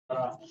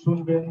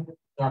শুনবেন,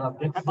 যারা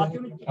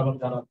দেখবেন এবং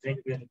যারা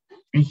দেখবেন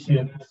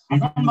বিশ্বের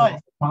বিভিন্ন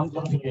প্রান্ত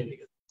থেকে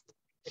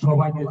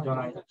সবাইকে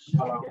জানাই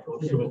সালাম ও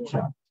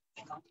শুভেচ্ছা।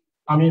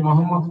 আমি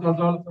মোহাম্মদ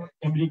কাজল,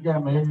 আমেরিকা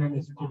মেরিল্যান্ড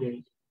স্টেটে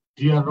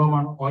জিয়া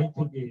রহমান ওয়াই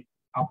থেকে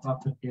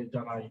আপনাদেরকে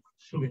জানাই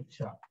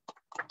শুভেচ্ছা।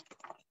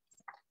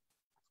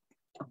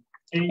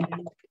 এই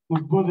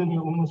উদ্বোধনী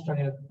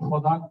অনুষ্ঠানের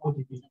প্রধান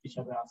অতিথি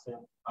হিসেবে আছেন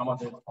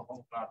আমাদের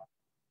অহংকার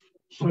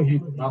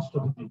শহীদ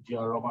রাষ্ট্রপতি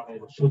জিয়া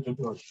রহমানের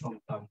সুযোগ্য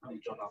সন্তান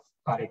জনাব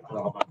তারেক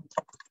রহমান।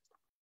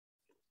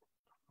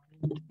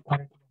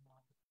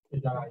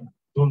 জানাই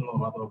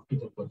ধন্যবাদ ও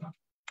কৃতজ্ঞতা।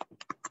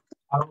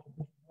 আরো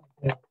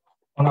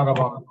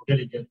অনারেবল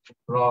ডেলিগেট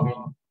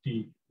রবিন টি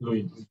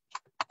লুইস,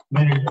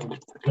 মেরিল্যান্ড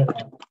জেলা।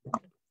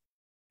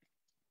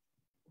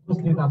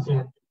 উপস্থিত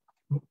আছেন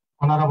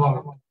অনারেবল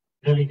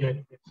ডেলিগেট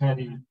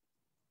হ্যারি,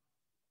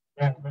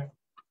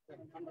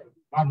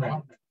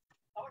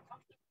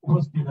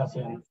 উপস্থিত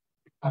আছেন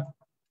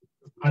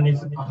আনিস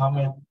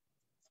আহমেদ,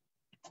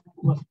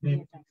 উপস্থিত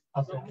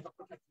আছেন।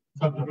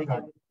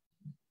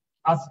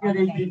 আজকের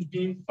এই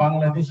দিনটি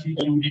বাংলাদেশি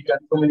আমেরিকান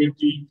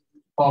কমিউনিটি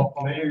অফ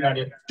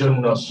মেরিল্যান্ডের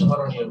জন্য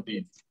স্মরণীয়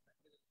দিন।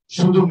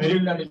 শুধু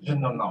মেরিল্যান্ডের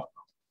জন্য নয়,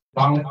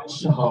 বাংলাদেশ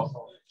সহ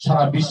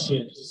সারা বিশ্বে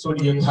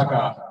ছড়িয়ে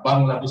থাকা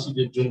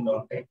বাংলাদেশিদের জন্য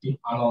একটি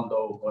আনন্দ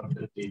ও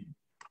গর্বের দিন।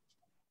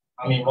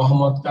 আমি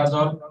মোহাম্মদ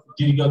কাজল,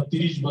 দীর্ঘ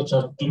 30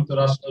 বছর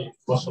যুক্তরাষ্ট্রে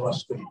বসবাস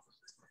করি।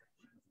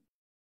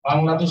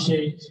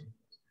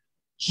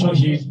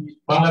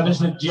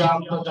 বাংলাদেশের জিয়া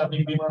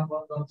আন্তর্জাতিক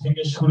বিমানবন্দর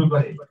থেকে শুরু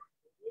করে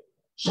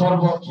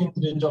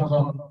সর্বক্ষেত্রে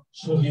যখন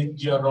শহীদ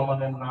জিয়া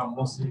রহমানের নাম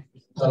মুছে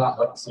ফেলা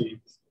হচ্ছে,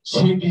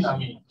 সেই দিন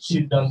আমি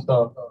সিদ্ধান্ত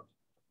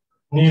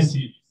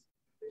নিয়েছি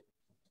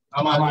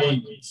আমার এই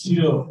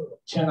চির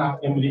চেনা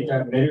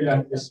আমেরিকার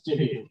মেরিল্যান্ড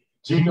স্টেটে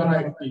যে কোনো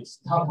একটি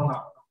স্থাপনা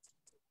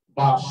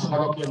বা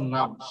সড়কের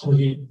নাম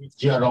শহীদ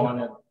জিয়া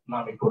রহমানের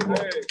নামে করব।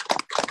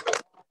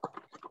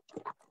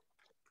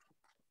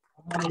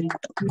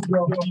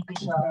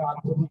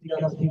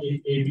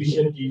 এই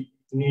বিষয়টি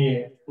নিয়ে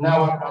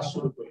নেওয়ার কাজ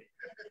শুরু করি।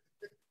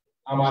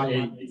 আমার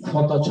এই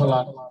পথ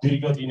চলার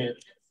দীর্ঘদিনের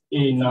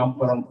এই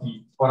নামকরণটি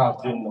করার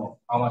জন্য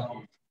আমাকে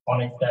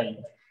অনেকটাই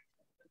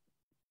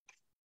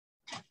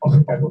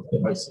অপেক্ষা করতে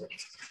হয়েছে।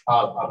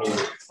 আর আমি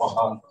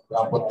মহান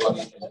রাব্বুল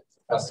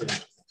কাছে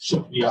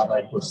শুকরিয়া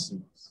আদায় করছি।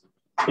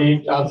 এই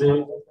কাজে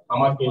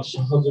আমাকে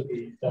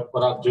সহযোগিতা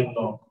করার জন্য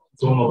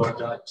ধন্যবাদ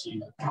জানাচ্ছি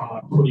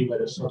আমার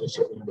পরিবারের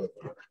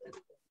সদস্যবৃন্দকে।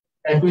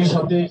 একই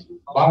সাথে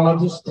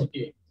বাংলাদেশ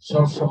থেকে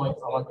সবসময়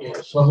আমাকে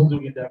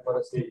সহযোগিতা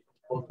করেছে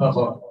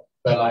অধ্যাপক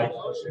বেলায়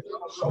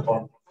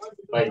সফল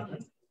বাইকি।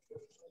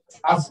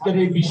 আজকের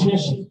এই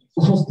বিশেষ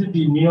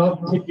উপস্থিতি নিউইয়র্ক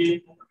থেকে,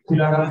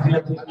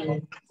 ফিলাডেলফিয়া থেকে,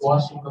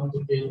 ওয়াশিংটন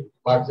থেকে,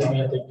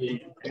 ভার্জিনিয়া থেকে,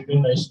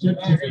 বিভিন্ন স্টেট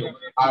থেকে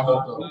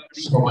আগত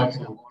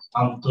সবাইকে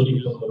আন্তরিক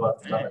ধন্যবাদ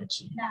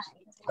জানাচ্ছি।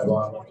 এবং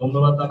আমি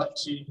ধন্যবাদ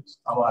জানাচ্ছি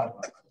আমার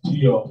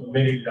প্রিয়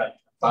Maryland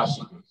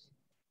বাসীকে।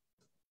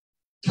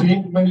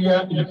 Print media,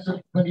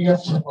 electronic media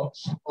সকল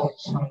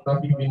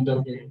সাংবাদিক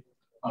বৃন্দকে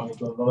আমি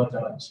ধন্যবাদ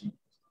জানাচ্ছি।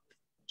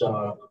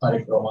 জনাব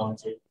তারেক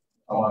রহমানকে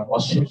আমার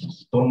অশেষ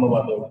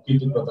ধন্যবাদ ও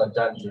কৃতজ্ঞতা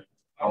জানিয়ে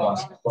আমার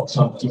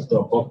সংক্ষিপ্ত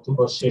বক্তব্য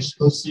শেষ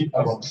করছি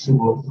এবং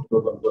শুভ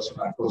উদ্বোধন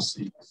ঘোষণা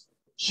করছি।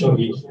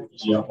 শহীদ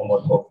জিয়া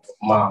অমর হোক,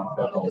 মা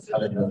এবং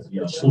খালেদা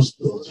জিয়া সুস্থ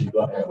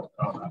জীবনের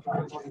কামনা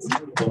করি।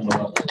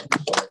 ধন্যবাদ।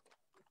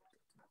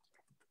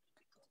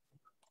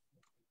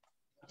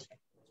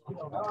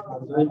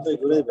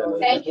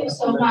 Thank you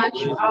so much,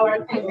 our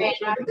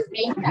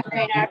main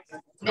convener,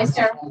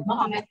 Mr.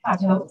 Mohammed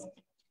Kajol.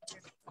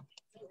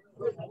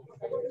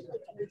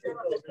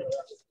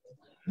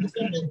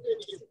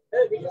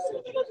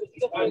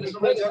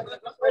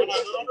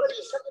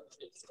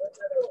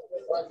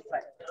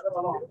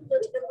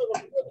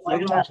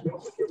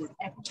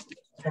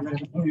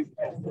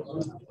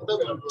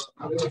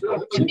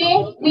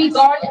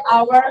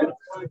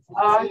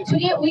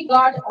 Today we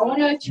got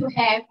honor to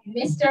have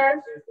Mr.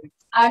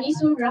 Anis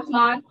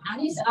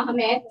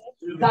Ahmed,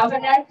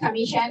 Governor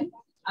Commission,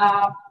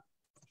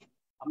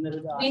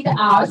 with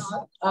us.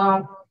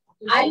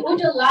 I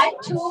would like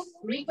to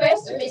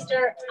request Mr.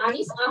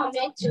 Anis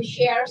Ahmed to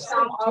share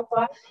some of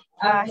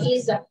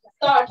his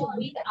thought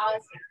with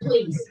us,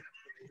 please.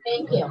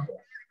 Thank you.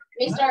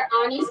 Mr.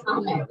 Anis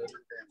Ahmed.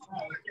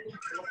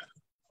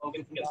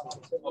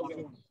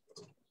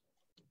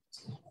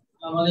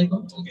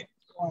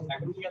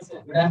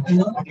 Good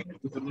afternoon.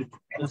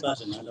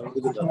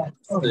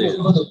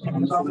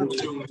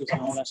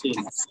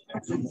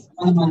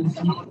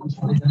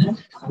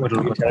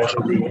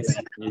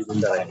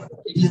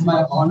 It is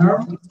my honor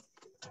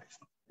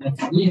that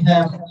we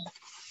have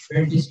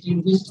very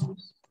distinguished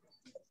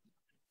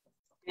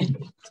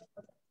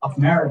of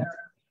merit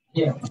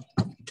here.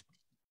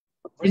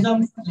 Reason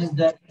is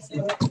that it's a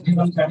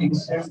democratic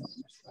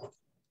ceremony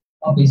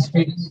of a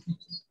street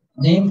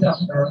named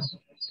after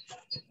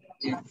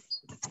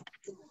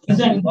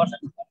President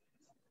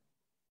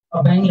of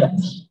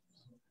Bangladesh,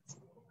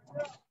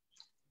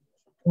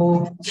 who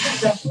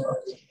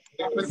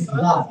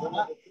lied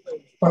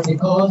for the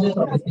causes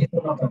of the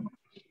people of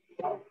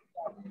Bangladesh.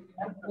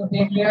 to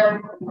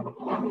declare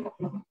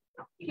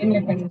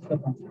independence of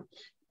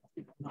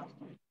the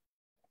country.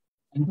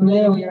 And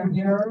today we are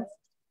here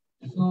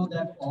to show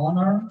that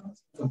honor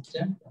to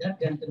that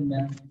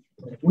gentleman.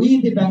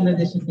 We, the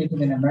Bangladeshi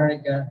people in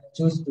America,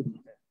 choose to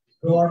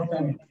grow our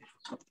family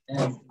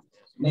and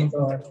make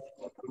our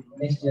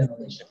next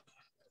generation.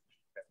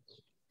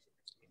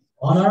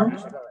 Honor.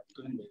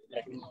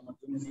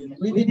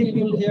 We, the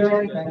people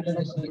here in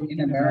Bangladesh, in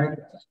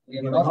America, we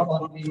are not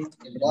only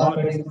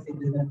cooperating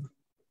citizens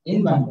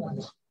in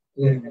Bangladesh,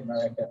 we are in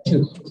America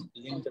too.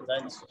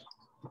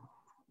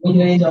 We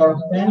raise our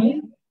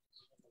family,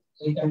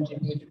 we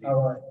contribute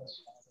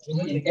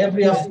in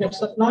every aspect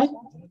of life,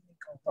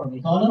 from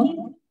economy,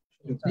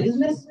 to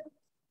business,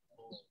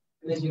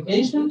 to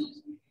education,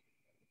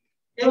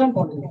 even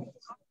politics.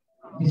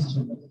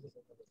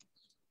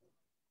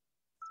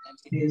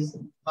 It is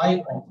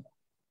high honor.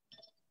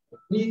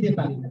 We, the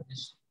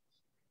Bangladesh,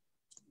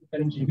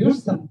 contribute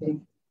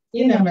something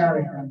in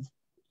American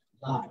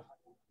life,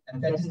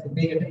 and that is the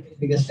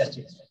biggest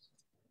achievement.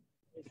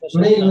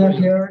 Today we are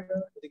here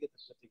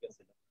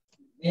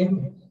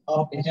in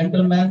of a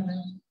gentleman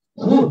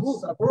whose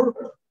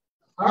supporters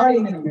are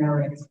in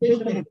America,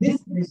 especially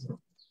this business.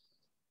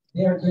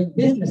 They are doing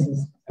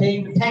businesses,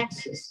 paying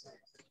taxes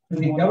to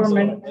the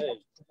government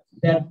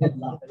that they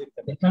love,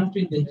 the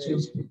country they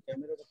choose to.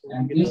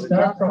 And we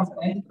start from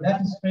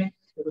that street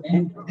to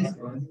end this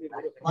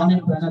one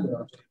into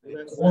another,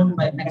 owned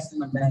by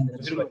maximum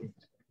Bangladesh.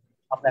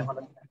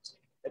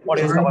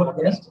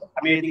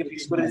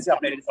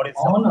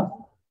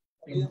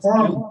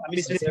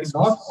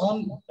 Not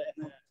only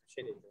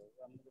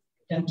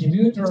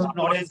contributor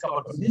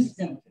for this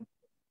country,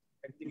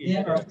 they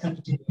are a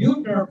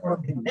contributor for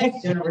the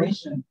next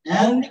generation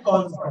and the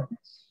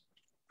conference.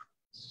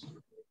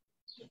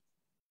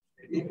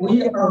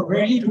 We are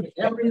ready to do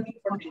everything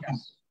for the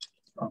country.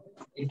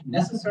 If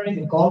necessary,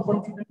 the call for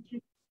the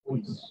country,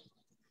 we do.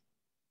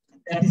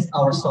 That is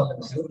our solemn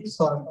duty,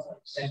 solemn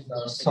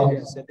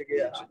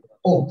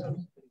oath.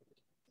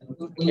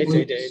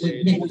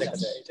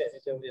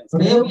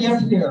 Today we are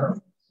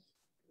here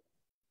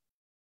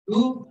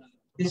to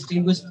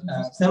distinguish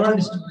several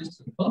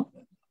distinguished people.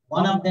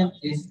 One of them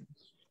is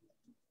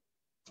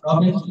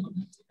Robin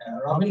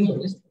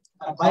Lewis.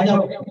 By the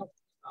way,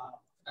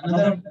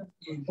 another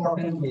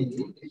important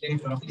lady,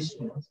 elected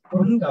official,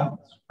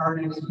 her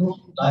name is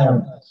Lyle.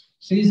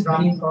 She is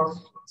running for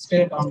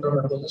state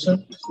comptroller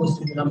position, goes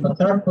to the number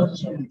 3rd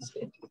position in the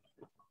state.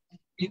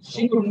 If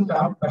she couldn't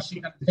come, but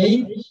she can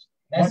pay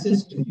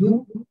message to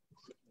you,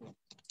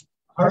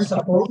 her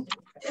support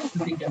to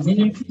the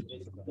community.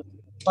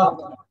 But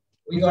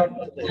we got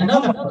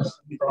another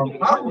person from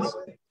our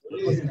district,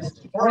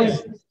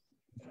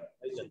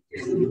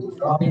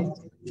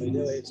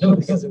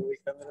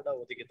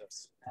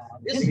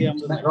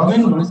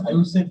 Robin Lewis, I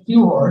will say a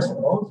few words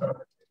about her.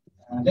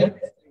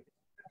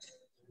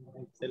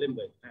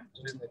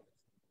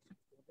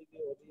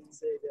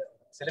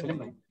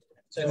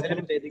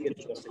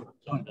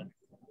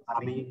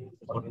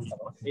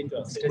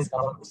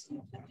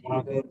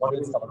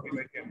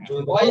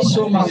 Why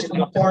so much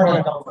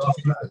important?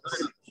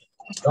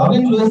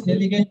 Robin Lewis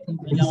delegate in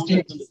the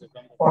district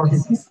for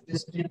his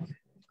district,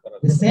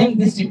 the same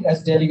district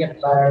as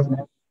delegate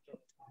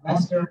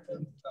Master.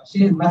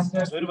 She is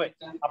Master. Serve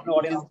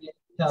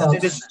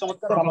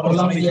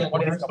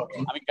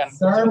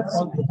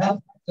on the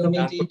health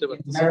committee in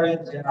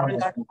marriage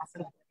generation.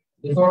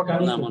 Before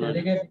coming to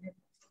delegate,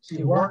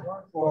 she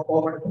worked for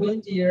over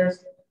 20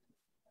 years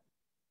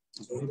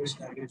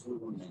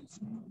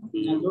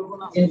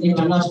in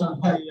international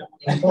health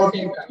in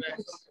 14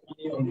 countries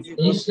in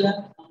Asia,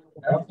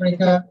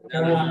 Africa,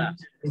 Caribbean,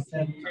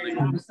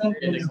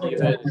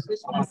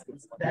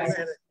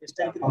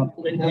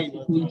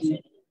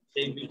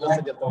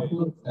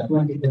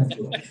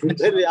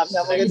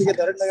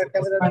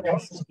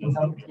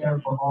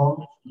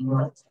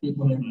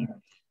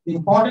 the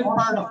important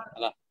part of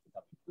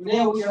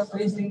today we are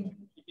facing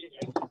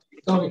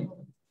COVID,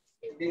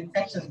 the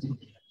infectious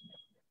disease.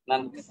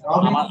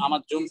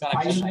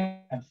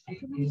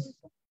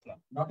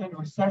 Not a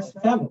research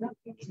fellow.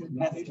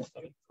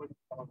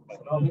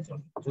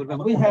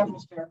 We have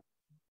Mr.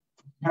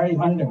 Harry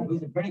Hunter, who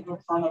is a very good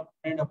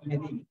friend of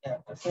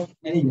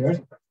many years,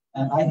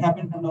 and I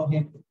happen to know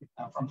him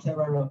from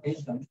several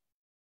occasions.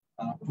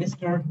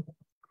 Mr.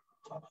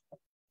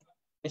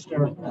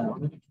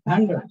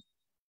 Hunter,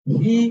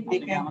 he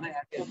became a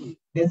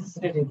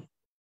legislative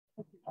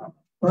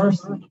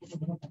person,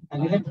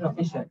 an elected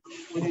official,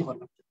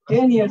 within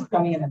 10 years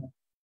coming in.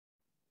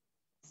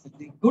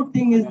 The good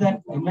thing is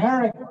that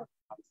America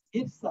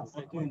gives us.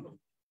 So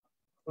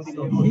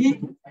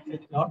he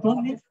not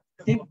only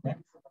takes that,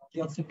 he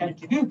also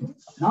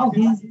contributes. Now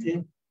he is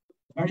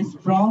very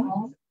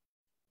strong,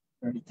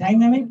 very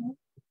dynamic,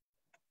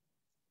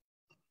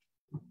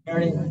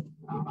 very,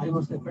 I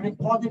would say, very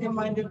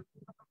positive-minded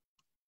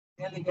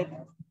delegate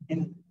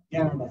in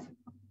Canada.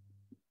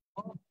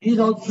 He is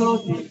also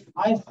the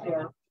vice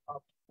chair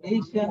of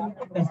Asian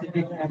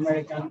Pacific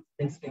American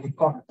Legislative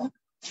Conference.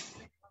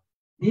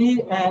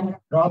 He and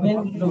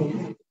Robin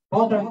Lewis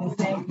both are the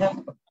same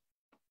temple.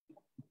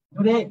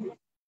 Today,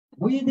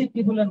 we the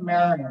people in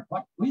Maryland,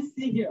 what we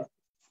see here,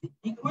 the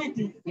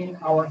equity in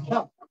our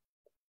health.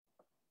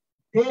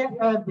 They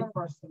are the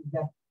person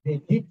that they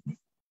did.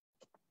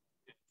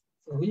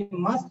 So we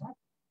must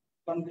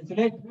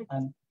congratulate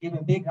and give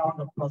a big round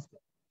of applause.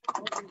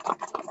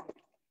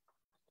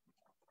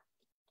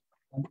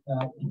 And,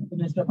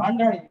 Mr.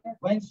 Bhandari,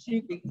 when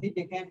he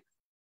became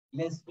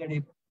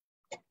legislative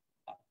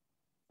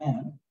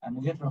man and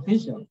elected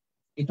official,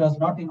 it was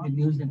not in the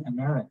news in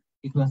America,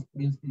 it was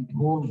news in the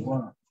whole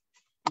world.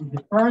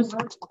 The first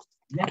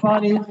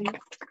Nepalese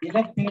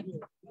elected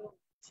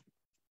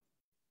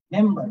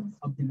member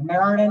of the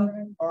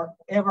Maryland or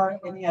ever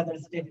any other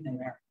state in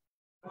America.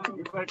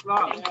 Mr.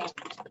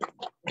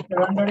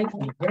 Bhandari is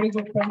a very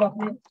good friend of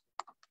me.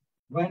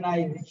 When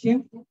I reached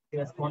him, he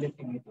responded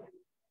to me.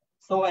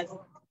 So as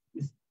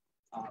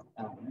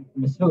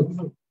Ms. Lutz,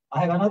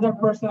 I have another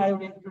person I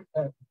will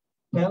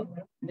tell,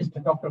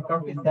 Mr. Dr.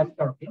 Kirby,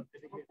 Turkey.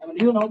 I mean,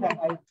 you know that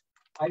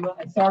I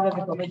started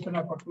as a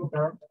commissioner for 2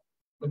 terms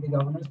with the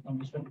Governors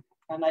Commission,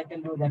 and I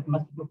can do that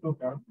much for 2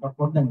 terms, but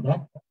more than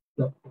that.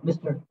 So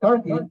Mr.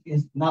 Turkey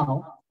is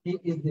now, he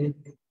is the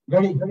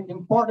very, very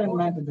important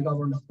man with the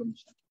Governors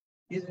Commission.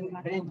 He's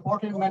a very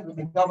important man with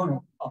the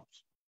Government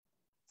Office.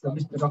 So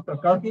Mr. Dr.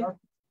 Turkey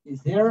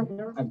is here.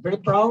 I'm very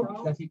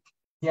proud that he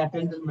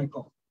attended my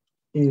call.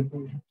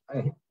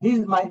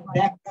 He's my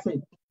back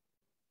seat.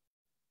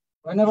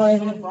 Whenever I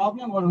have a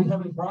problem or we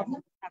have a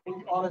problem,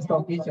 we always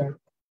talk to each other.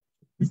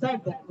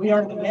 Besides that, we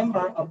are the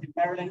member of the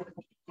Maryland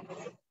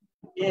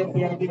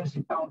AFI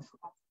Leadership Council.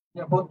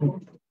 We are both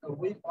members, so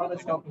we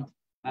always talk to each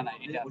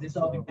other.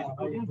 So,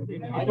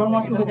 I don't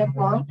want to do that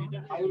far.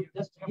 I will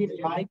just give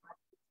mic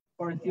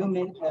for a few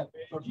minutes,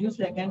 for a few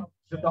seconds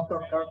to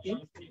Dr. Turkey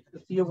to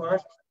see a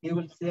word he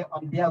will say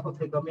on behalf of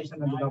the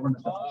Commission and the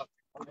Governors.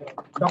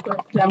 Dr.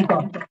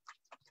 Champa.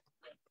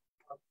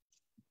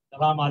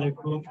 Assalamu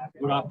alaikum.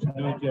 Good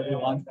afternoon to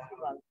everyone.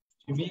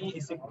 To me,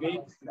 it's a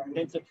great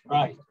sense of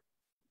pride to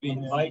be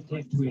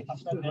invited to a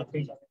historical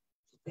occasion.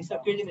 This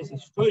occasion is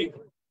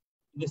historical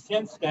in the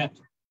sense that,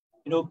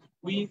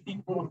 we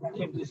people who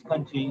came to this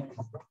country,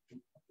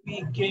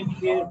 we came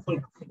here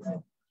for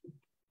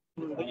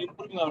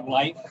improving our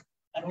life,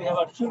 and we have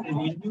our children.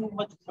 We knew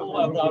much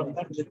more about our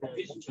country's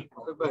history,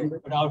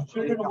 but our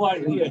children who are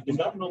here, they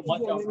don't know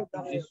much of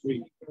our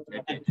history.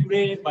 And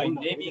today, by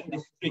naming the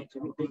street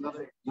on the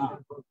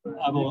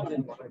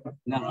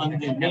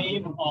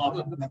name of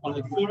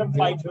the freedom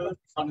fighters,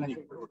 on the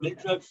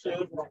military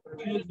officers,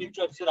 these military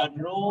officers are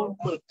known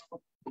for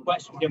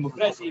question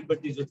democracy,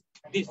 but this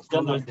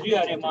General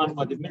Zia Rahman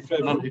was the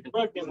military officer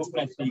for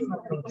democracy.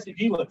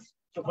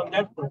 So from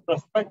that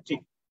perspective,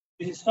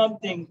 this is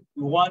something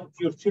you want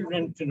your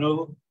children to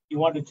know, you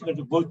want your children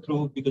to go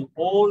through, because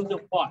all the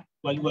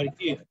while you are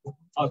here,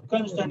 our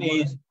concern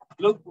is,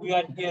 look, we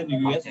are here in the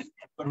US,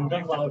 but we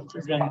don't want our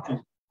children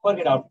to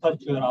forget our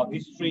culture, our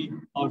history,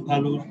 our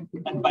values,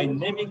 and by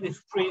naming the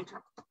street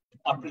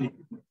after the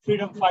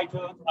freedom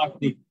fighter, after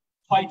the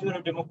fighter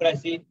of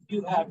democracy,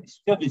 you have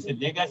established a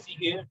legacy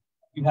here.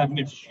 You have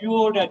made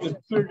sure that your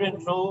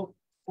children know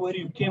where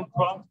you came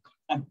from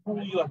and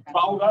who you are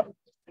proud of.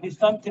 It is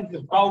something to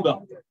be proud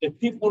of. The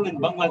people in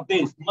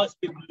Bangladesh must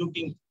be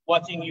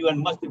watching you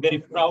and must be very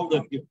proud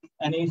of you.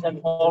 And each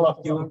and all of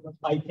you,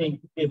 I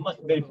think they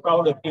must be very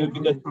proud of you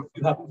because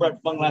you have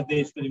brought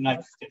Bangladesh to the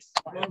United States.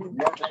 From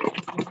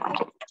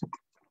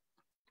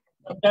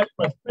that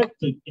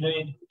perspective,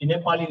 in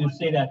Nepali, you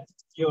say that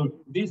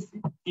this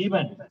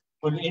event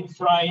will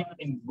enshrine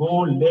in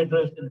gold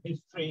letters in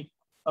history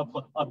of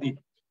the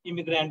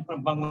immigrant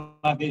from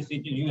Bangladesh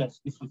in the US.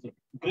 This was a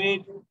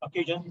great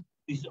occasion.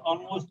 This is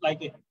almost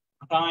like a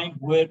time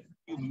where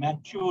you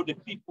mature the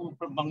people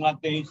from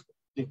Bangladesh.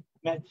 They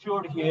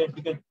matured here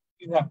because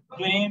you have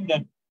claimed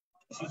that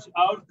this is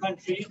our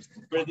country,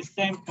 but at the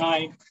same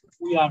time,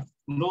 we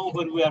know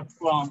where we are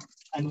from,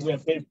 and we are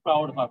very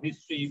proud of our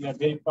history. We are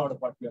very proud of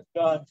what we have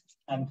done.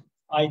 And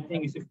I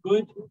think it's a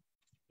good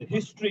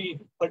history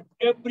for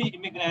every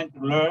immigrant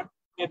to learn,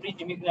 every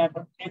immigrant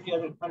from every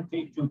other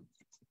country to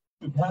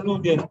value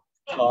their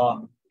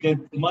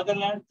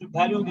motherland, to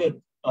value their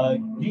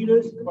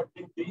leaders, what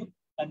they do.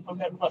 And from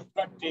that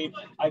perspective,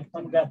 I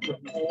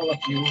congratulate all of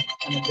you,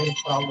 and I'm very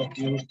proud of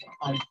you.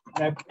 And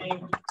I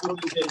think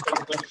truly there is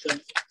a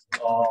question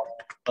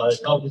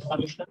of this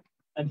commission.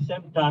 At the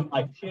same time,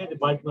 I share the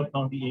Baltimore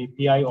County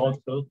API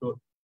also, so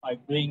I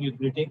bring you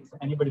greetings.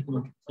 Anybody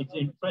who is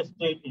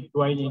interested in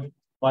joining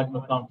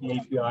Baltimore County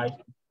API,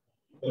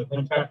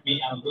 contact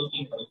me. I'm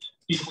looking for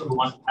people who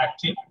want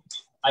active.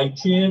 I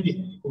chair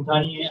the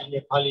Bhutani and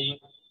Nepali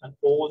and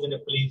all the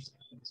Nepalese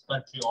in this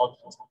country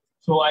also.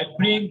 So I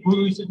bring good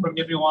wishes from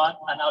everyone,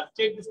 and I'll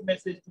take this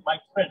message to my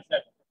friends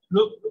that,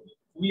 look,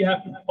 we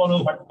have to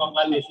follow what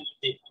Bangladesh is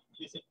doing.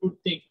 It's a good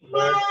thing to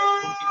learn, good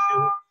thing to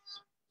do.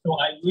 So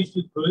I wish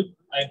you good.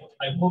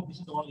 I hope this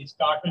is only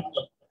starting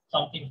of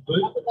something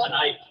good, and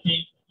I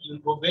think you'll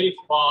go very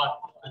far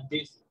on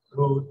this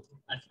road.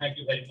 And thank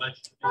you very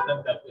much.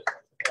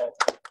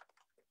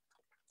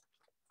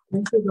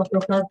 Thank you, Dr.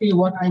 Karpi.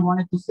 What I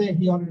wanted to say,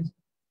 he already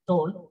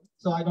told,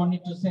 so I don't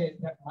need to say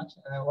that much.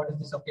 What is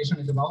this occasion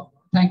is about?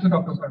 Thank you,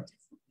 Dr. Karpi.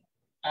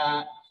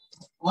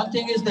 One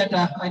thing is that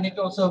I need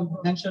to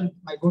also mention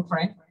my good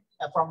friend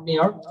from New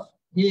York.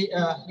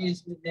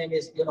 His name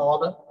is,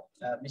 Mr.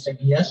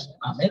 Giyash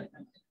Ahmed,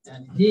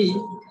 and he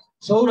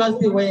showed us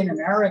the way in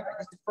America.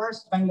 He's the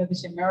first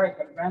Bangladeshi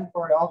American ran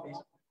for the office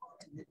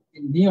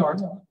in New York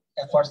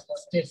for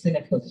state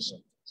senate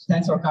position.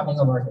 Thanks for coming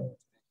over here.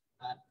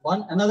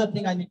 Another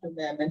thing I need to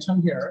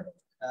mention here,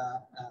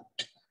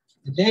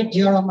 the late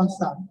Dear Rahman's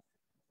son,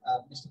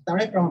 Mr.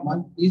 Tarique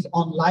Rahman, is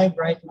on live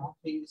right now.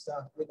 He is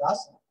with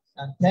us.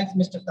 And thanks,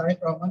 Mr.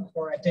 Tarique Rahman,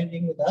 for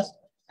attending with us.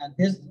 And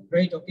this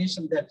great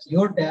occasion that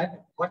your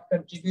dad, what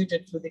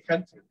contributed to the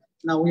country.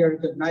 Now we are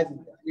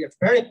recognizing that. We are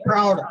very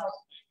proud of it.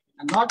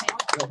 And not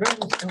the very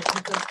Mr.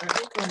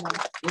 Tarique Rahman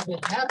will be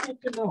happy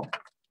to know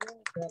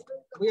that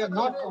we are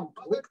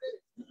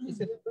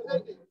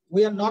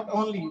not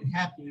only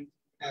happy,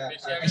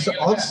 so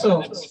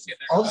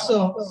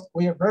also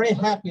we are very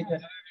happy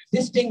that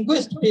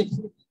distinguished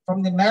people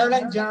from the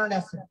Maryland General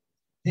Assembly,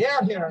 they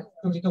are here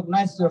to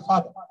recognize your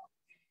father,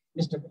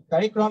 Mr.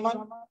 Tarique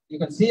Rahman. You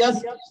can see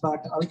us,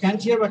 but we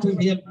can't hear, but we'll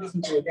be able to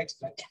listen to you next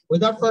time.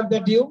 Without further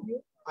ado,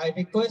 I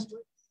request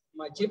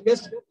my chief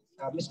guest,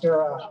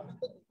 Mr.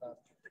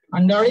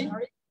 Handari,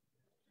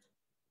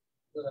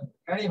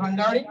 Harry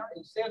Handari,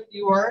 to say a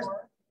few words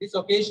this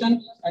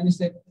occasion, and he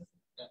said,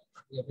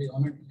 we are very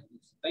honored.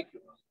 Thank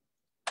you.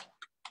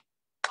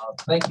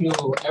 Thank you,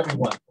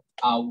 everyone.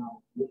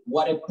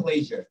 What a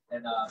pleasure,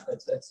 and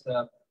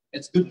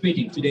it's good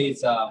fitting. Today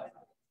is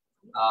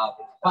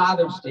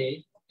Father's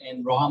Day,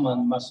 and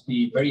Rahman must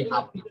be very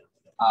happy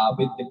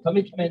with the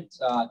commitment,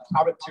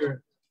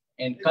 character,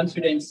 and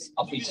confidence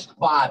of his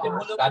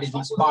father that is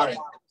inspiring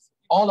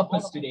all of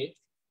us today.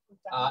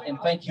 And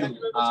thank you,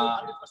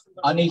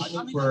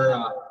 Anish,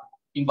 for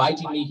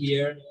inviting me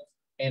here.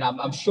 And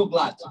I'm so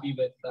glad to be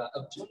with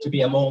to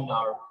be among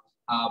our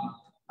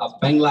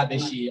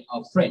Bangladeshi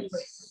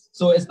friends.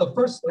 So as the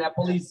first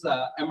Nepalese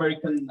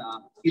American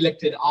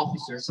elected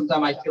officer,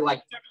 sometimes I feel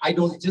like I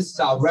don't just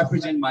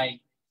represent my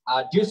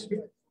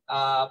district,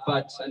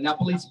 but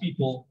Nepalese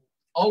people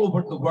all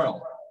over the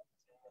world.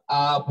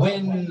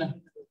 When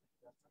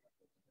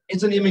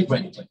it's an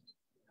immigrant,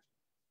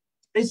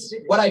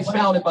 what I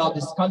found about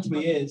this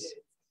country is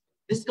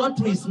not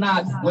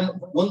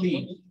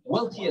only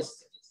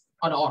wealthiest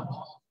on earth,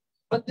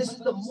 but this is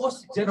the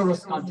most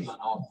generous country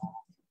on earth.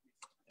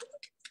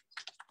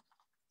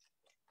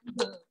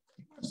 The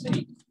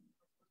diversity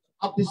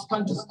of this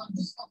country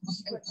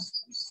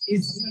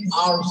is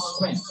our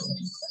strength.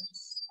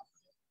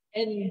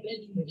 And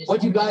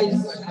what you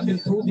guys have been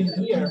proving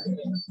here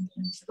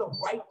is the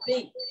right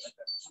thing.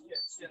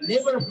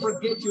 Never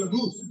forget your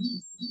roots.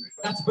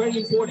 That's very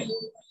important.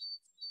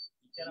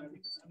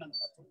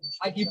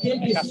 Like you can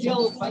be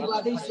still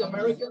Bangladeshi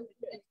American,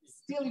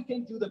 still you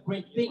can do the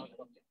great thing.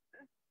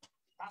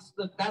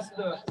 That's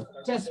the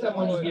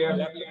testimony here.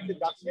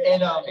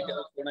 And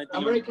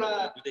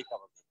America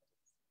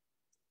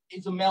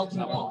is a melting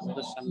pot.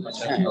 And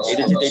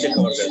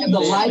the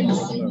life,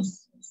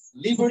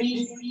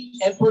 liberty,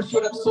 and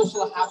pursuit of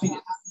social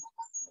happiness.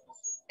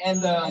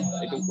 And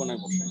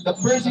the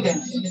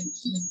president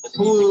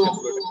who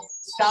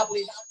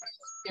established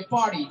a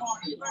party,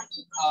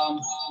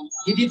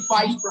 he did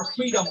fight for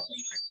freedom,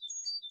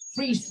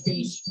 free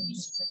speech,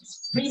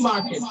 free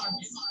market,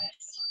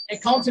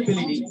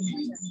 accountability,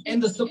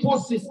 and the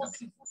support system,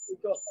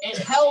 and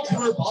help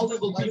for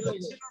vulnerable people.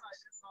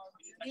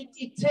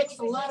 It takes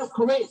a lot of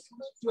courage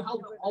to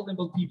help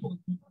vulnerable people.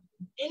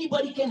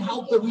 Anybody can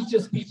help the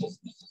richest people.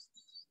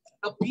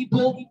 The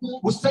people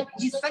who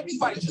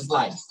sacrifice his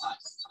life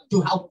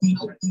to help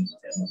people,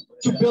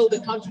 to build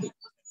the country.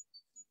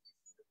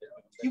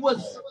 He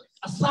was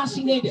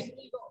assassinated.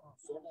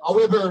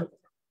 However,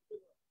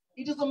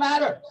 it doesn't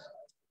matter.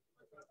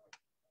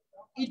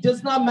 It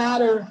does not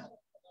matter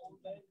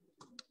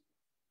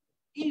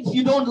if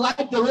you don't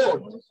like the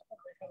road.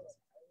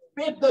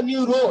 Pick the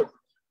new road.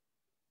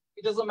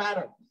 It doesn't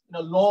matter in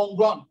the long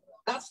run.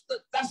 That's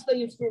the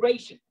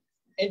inspiration.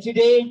 And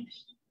today,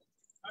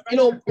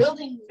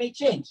 building may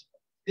change.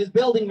 This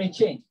building may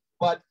change,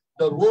 but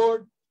the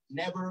road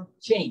never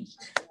changed.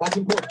 That's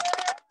important.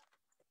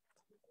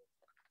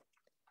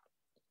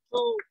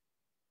 So,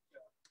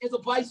 as a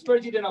vice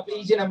president of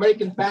Asian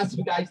American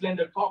Pacific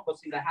Islander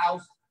Caucus in the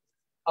House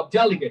of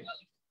Delegates,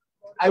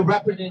 I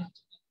represent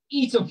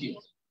each of you.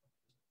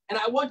 And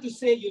I want to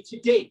say to you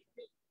today,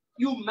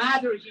 you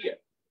matter here.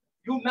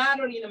 You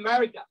matter in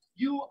America.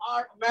 You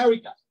are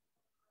America.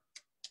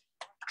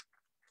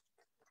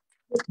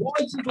 Your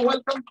voice is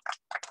welcome.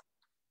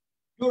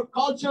 Your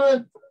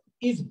culture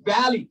is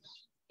valid,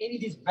 and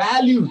it is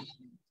valued.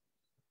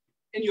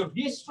 And your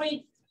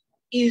history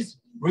is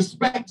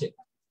respected.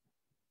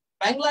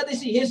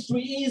 Bangladeshi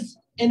history is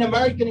an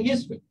American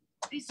history.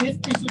 This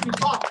history should be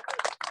taught.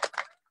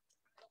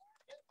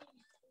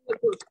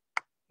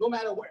 No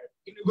matter where,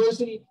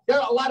 university, there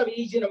are a lot of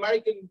Asian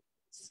American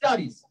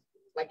studies,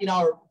 like in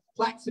our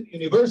flagship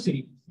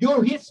university,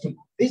 your history,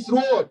 this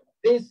road,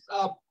 this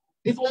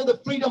all the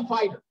freedom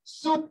fighter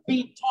should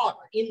be taught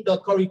in the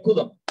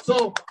curriculum.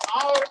 So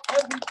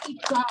every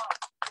child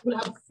will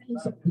have a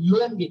sense of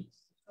belonging.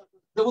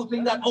 They will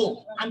think that,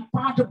 oh, I'm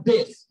part of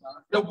this.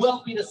 There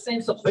will be the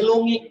sense of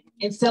belonging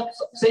and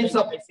sense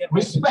of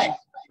respect.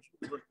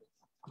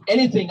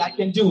 Anything I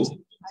can do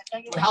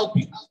to help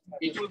you,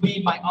 it will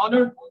be my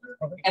honor.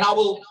 And I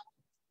will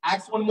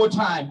ask one more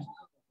time.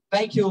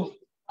 Thank you,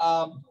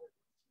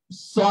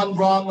 Son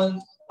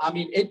Brahman. I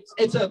mean,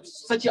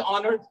 it's such an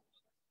honor.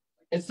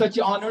 It's such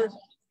an honor.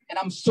 And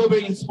I'm so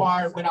very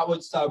inspired when I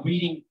was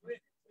reading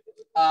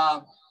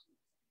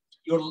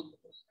your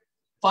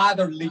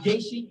father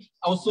legation.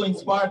 I was so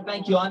inspired.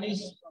 Thank you,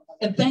 Anis.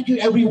 And thank you,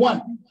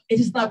 everyone. It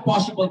is not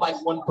possible by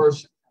one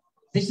person.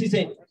 This is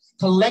a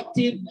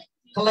collective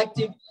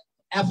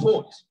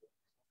effort.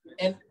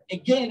 And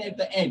again, at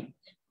the end,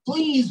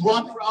 please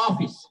run for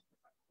office.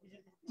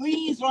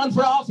 Please run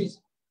for office.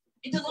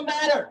 It doesn't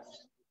matter.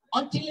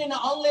 Until and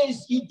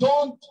unless you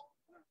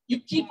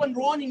keep on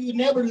running, you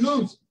never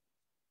lose.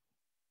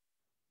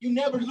 You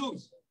never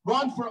lose.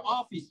 Run for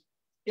office.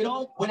 You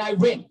know, when I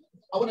ran,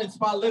 I want to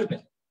inspire a little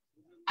bit.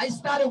 I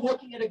started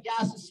working at a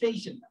gas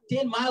station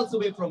 10 miles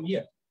away from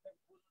here.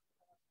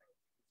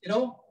 You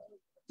know,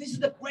 this is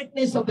the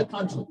greatness of the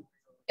country.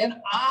 And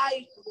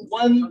I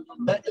won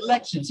the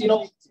elections. You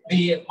know,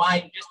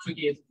 my district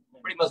is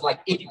pretty much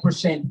like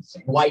 80%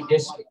 white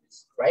district,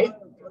 right?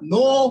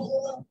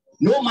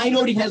 No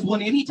minority has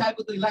won any type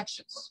of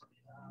elections,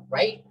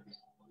 right?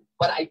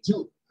 But I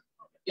do.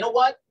 You know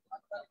what?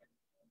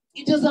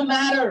 It doesn't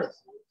matter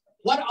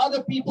what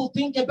other people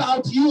think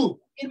about you.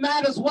 It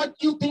matters what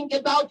you think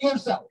about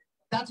yourself.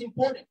 That's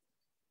important.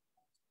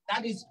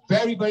 That is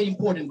very, very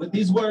important. With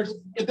these words,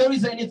 if there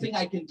is anything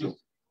I can do,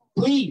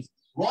 please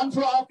run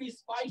for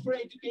office, fight for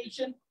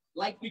education,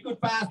 like we could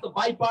pass the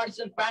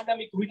bipartisan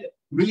pandemic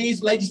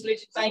release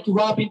legislation. Thank you,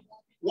 Robin.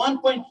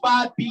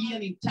 1.5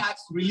 billion in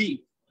tax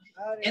relief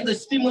and the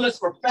stimulus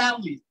for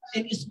families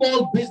and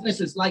small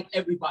businesses like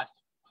everybody.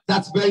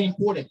 That's very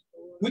important.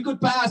 We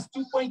could pass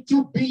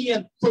 2.2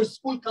 billion for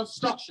school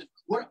construction,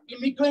 where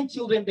immigrant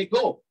children they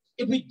go.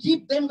 If we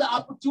give them the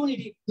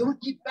opportunity, they will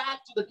give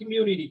back to the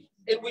community.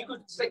 And we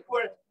could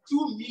secure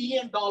 $2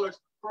 million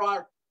for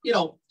our, you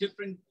know,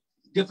 different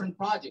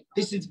projects.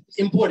 This is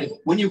important.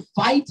 When you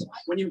fight,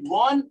 when you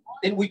run,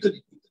 then we could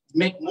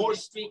make more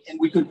street and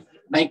we could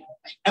make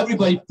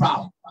everybody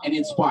proud and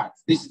inspired.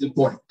 This is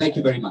important. Thank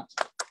you very much.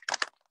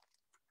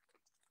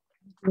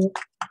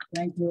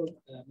 Thank you,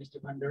 Mr.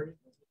 Bhandari,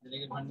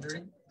 Delegate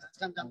Bhandari.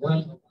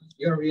 Well,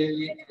 you're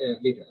really a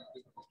leader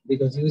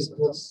because you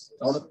spoke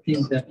a lot of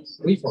things that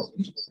we forgot.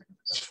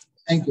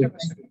 Thank you.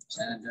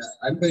 And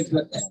I'm going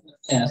to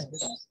ask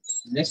the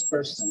next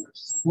person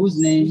whose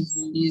name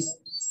is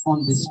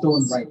on the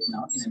stone right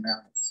now in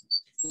America,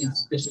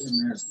 especially in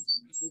America,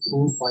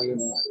 who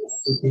pioneered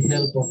with the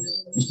help of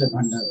Mr.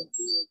 Bhandari.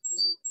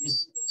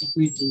 This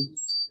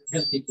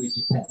health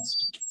equity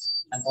passed.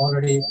 And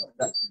already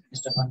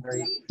Mr.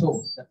 Bhandari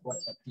told that what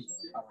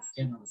our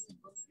general thing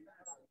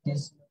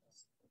is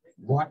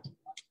what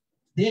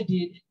they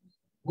did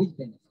with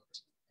benefit.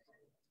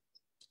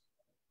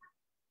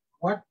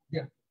 What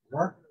the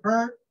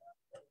worker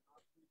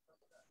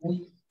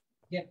we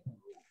get.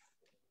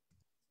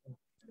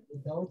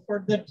 Without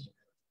further ado,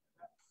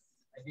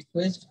 I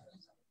request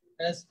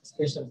as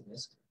special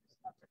guest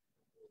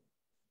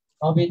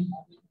Robin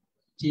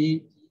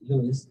T.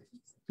 Lewis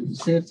to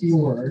say a few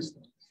words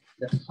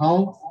that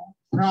how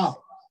proud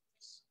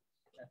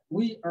that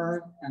we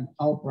are and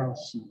how proud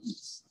she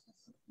is.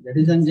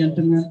 Ladies and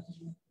gentlemen,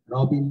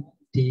 Robin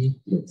T.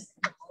 Lewis.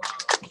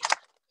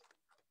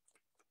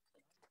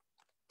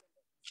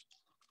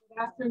 Good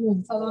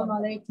afternoon. Salam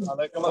alaikum.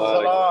 Alaikum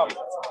assalam.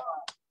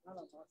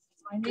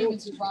 My name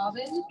is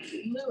Robin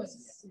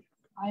Lewis.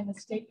 I'm a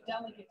state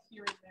delegate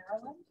here in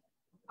Maryland.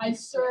 I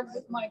serve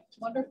with my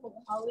wonderful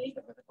colleague,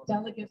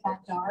 Delegate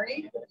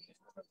Bhandari.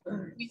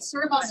 We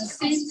serve on the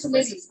same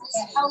committee,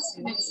 the Health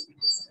Committee.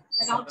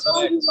 And I'll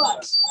tell you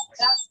what,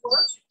 that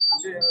work,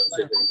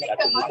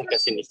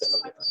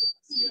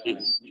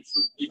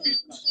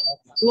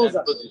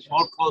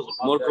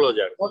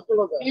 More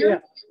closer.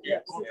 Here? Yeah.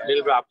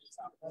 Little bit up.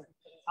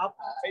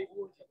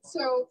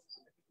 So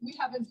we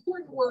have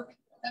important work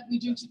that we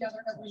do together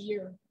every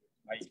year.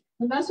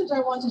 The message I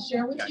want to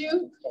share with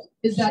you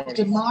is that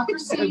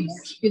democracy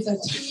is a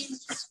team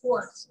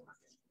sport.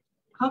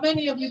 How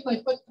many of you play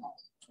football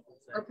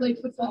or played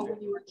football when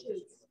you were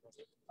kids?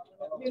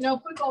 You know,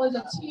 football is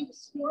a team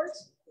sport,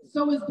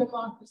 so is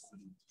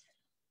democracy.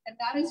 And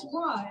that is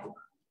why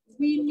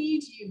we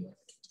need you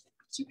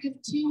to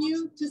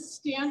continue to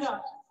stand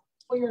up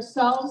for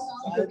yourselves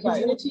and your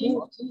community,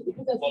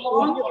 because as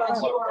long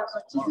as you are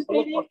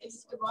participating in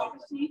this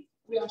democracy,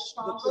 we are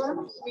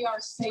stronger, we are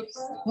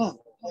safer,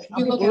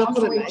 we look out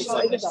for each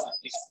other.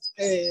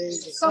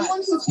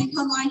 Someone who's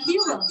become my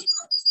hero,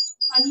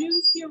 a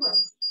new hero,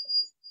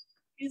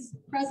 is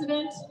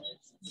President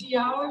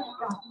Ziaur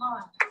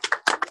Rahman.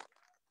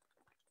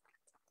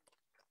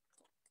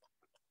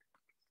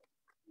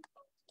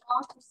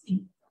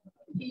 democracy.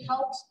 He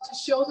helped to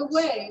show the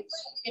way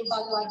in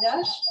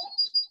Bangladesh,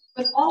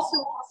 but also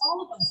for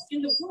all of us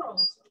in the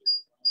world.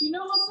 You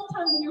know how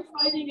sometimes when you're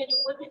fighting and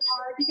you're working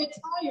hard, you get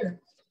tired.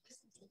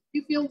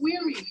 You feel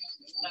weary.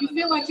 You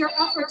feel like your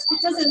efforts, it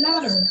doesn't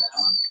matter.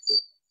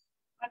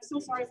 I'm so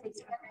sorry for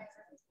this.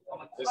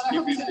 But I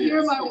hope you can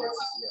hear my words.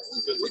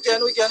 We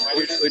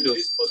do.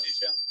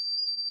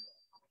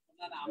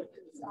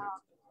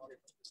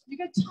 You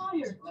get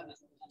tired.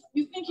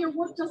 You think your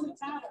work doesn't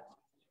matter.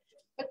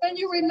 But then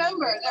you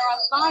remember there are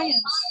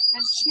lions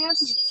and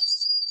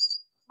champions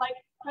like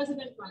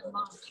President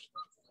Rahman,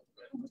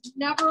 who would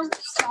never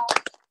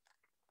stop.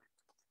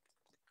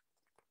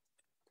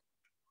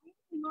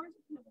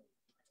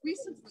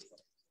 Recently,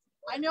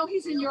 I know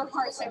he's in your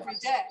hearts every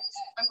day.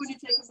 I'm going to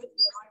take him with me.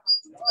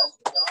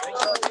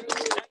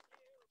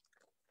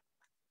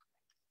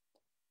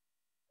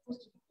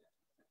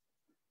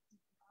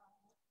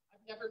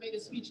 I've never made a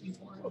speech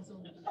before.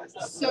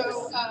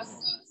 So,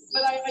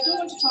 but I don't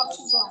want to talk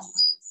too long.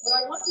 What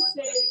I want to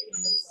say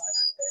is,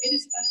 it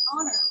is an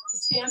honor to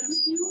stand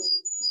with you.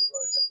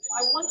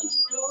 I want you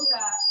to know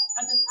that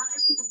as an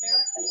African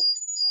American,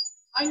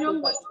 I know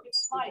what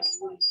it's like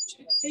to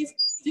face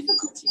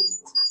difficulties,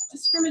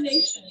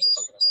 discrimination.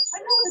 I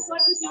know what it's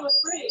like to feel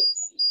afraid.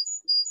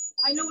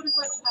 I know what it's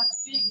like to have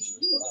big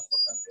dreams.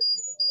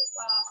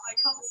 I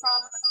come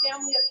from a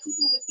family of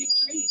people with big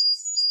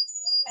dreams.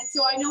 And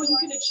so I know you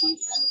can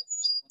achieve them.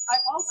 I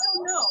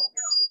also know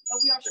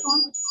that we are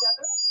stronger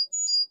together.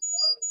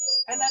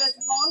 And that as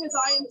long as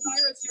I am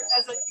here as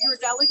your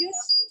delegate,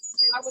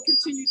 I will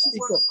continue to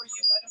work for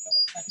you. I don't know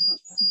what's happening.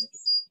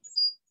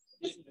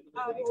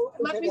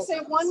 Let me say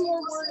one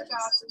more word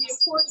about the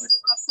importance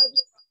of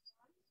President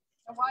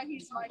Rahman and why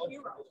he's my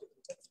hero.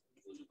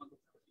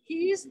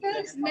 He's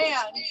the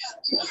man,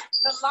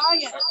 the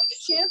lion, the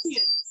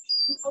champion,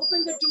 who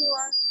opened the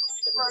door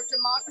for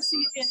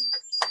democracy in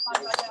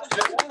Bangladesh.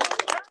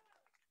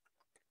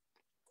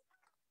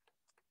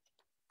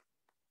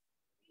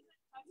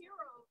 A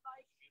hero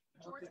like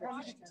George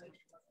Washington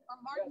or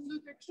Martin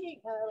Luther King,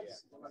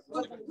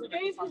 who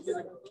gave his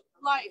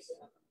life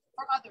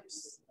for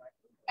others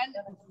and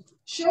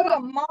showed a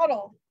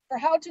model for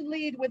how to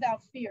lead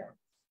without fear.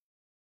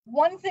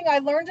 One thing I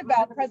learned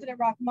about President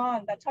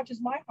Rahman that touches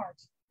my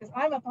heart, because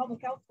I'm a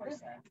public health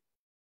person,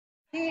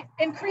 he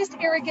increased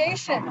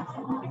irrigation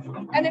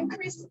and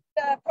increased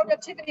the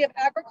productivity of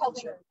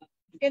agriculture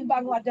in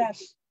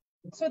Bangladesh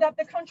so that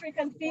the country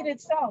can feed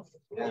itself.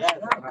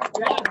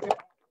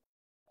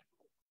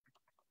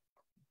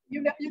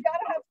 You got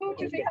to have food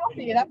to be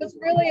healthy. That was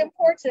really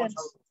important.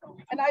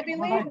 And I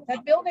believe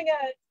that building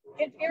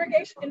an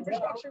irrigation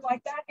infrastructure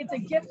like that, it's a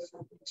gift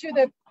to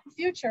the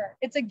future.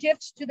 It's a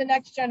gift to the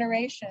next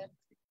generation.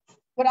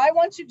 What I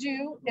want to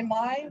do in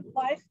my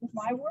life, with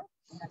my work,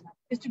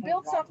 is to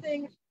build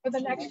something for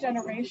the next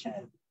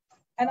generation.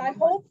 And I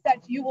hope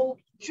that you will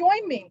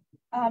join me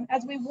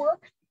as we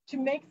work to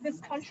make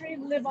this country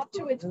live up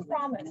to its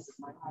promise.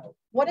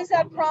 What is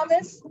that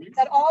promise?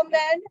 That all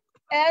men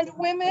and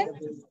women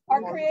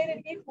are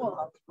created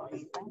equal,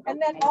 and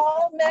that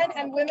all men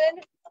and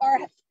women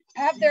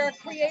have their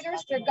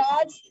creators, their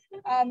gods,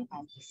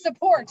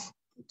 support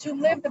to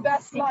live the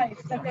best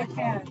life that they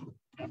can.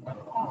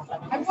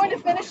 I'm going to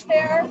finish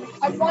there.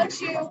 I want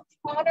to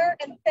honor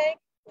and thank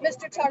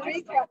Mr.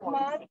 Tarique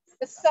Rahman,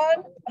 the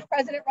son of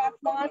President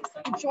Rahman,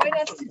 to join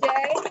us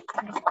today.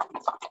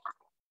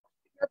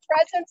 Your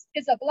presence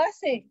is a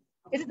blessing.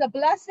 It is a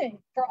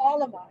blessing for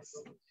all of us,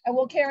 and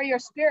we'll carry your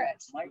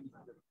spirit.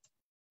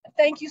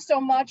 Thank you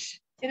so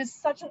much. It is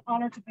such an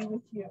honor to be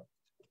with you.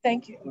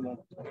 Thank you.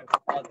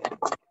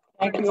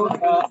 Thank you.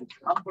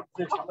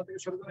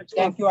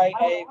 Thank you. I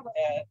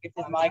give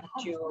the mic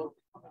to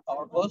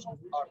our host,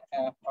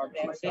 our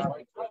MC.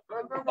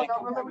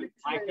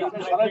 Thank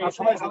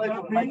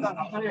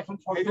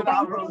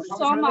you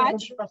so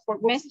much,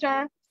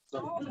 Mr.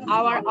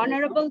 Our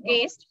honorable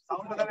guest,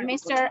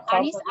 Mr.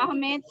 Anis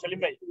Ahmed,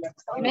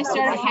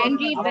 Mr.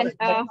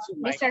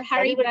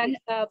 Hari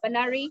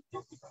Banari,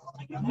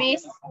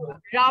 Miss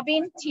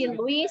Robin T.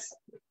 Lewis,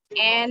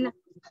 and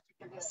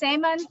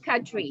Simon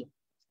Kadri.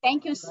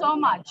 Thank you so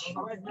much.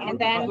 And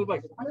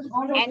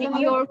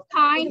your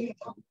kind,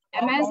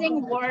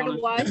 amazing word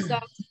was,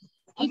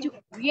 it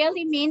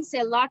really means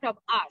a lot of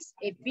us.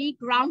 A big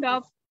round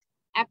of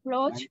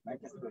applause,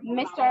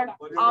 Mr.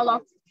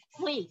 Olaf,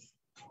 please.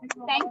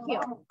 Thank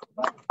you.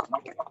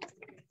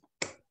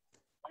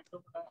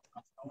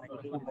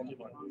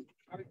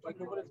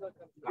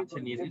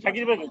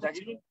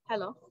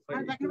 Hello.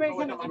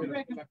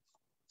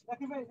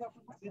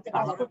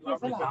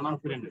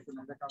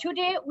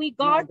 Today we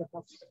got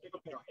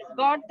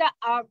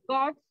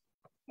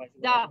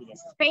the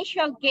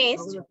special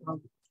guest,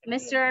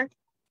 Mr.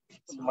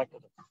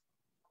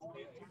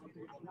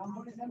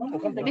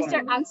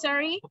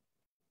 Ansari.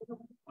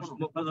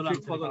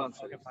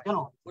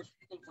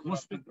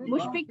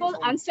 Mushfiqul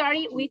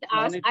Ansari with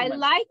us. I'd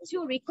like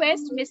to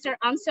request Mr.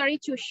 Ansari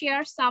to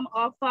share some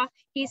of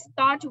his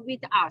thoughts with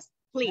us,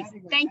 please.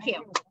 Thank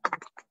you.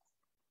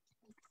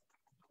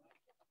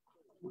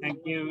 Thank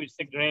you. It's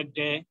a great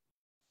day.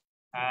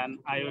 And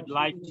I would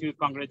like to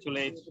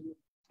congratulate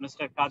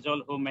Mr.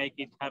 Kajol who make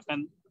it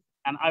happen.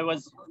 And I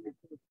was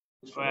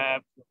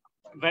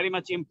very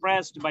much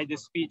impressed by the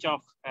speech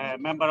of a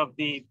member of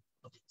the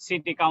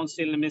City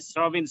Council, Ms.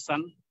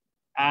 Robinson.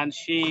 And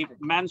she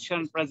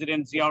mentioned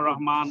President Ziaur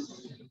Rahman,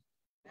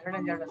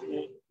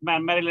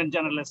 Maryland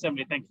General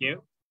Assembly, thank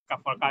you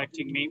for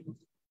correcting me.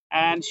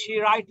 And she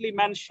rightly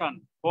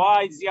mentioned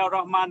why Ziaur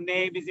Rahman's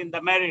name is in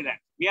the Maryland.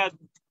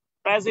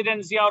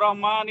 President Ziaur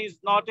Rahman is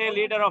not a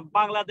leader of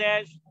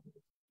Bangladesh.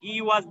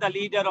 He was the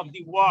leader of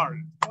the world.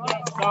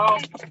 So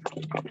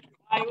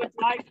I would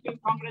like to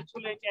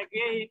congratulate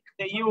again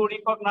that you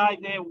recognize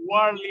a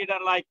world leader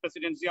like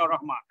President Ziaur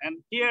Rahman. And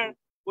here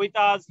with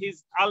us,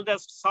 his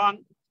eldest son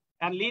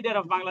and leader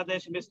of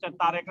Bangladesh, Mr.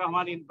 Tarique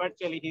Rahman, in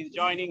virtually he's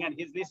joining and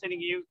he's listening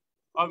to you.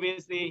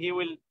 Obviously, he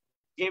will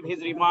give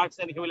his remarks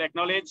and he will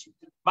acknowledge.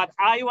 But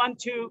I want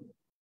to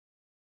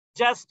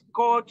just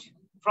quote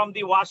from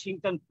the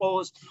Washington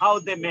Post how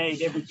they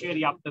made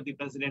obituary after the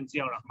President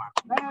Ziaur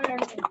Rahman.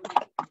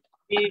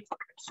 The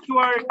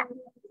Stuart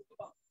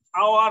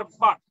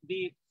Auerbach,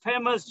 the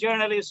famous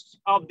journalist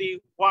of the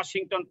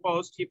Washington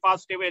Post, he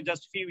passed away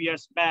just a few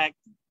years back.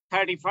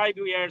 35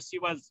 years he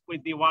was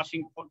with the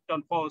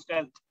Washington Post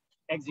as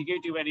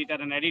executive editor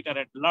and editor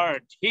at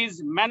large.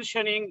 He's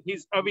mentioning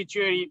his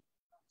obituary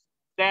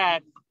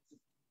that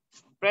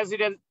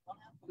President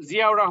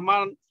Ziaur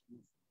Rahman,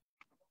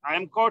 I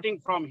am quoting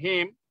from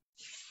him,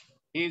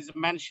 his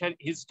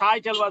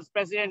title was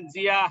President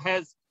Zia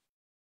has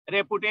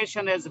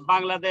reputation as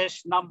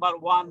Bangladesh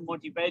 #1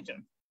 motivator.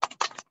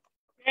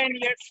 10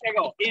 years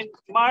ago, in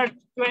March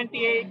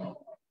 28,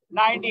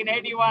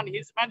 1981,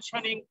 he's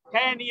mentioning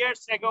 10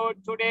 years ago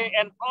today,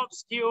 an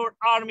obscure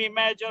army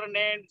major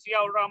named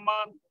Ziaur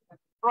Rahman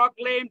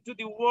proclaimed to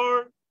the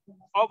world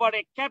over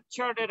a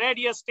captured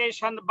radio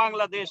station,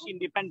 Bangladesh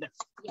independence.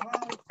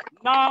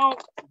 Now,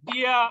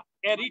 Zia,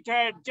 a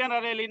retired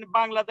general in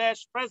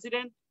Bangladesh,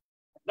 president,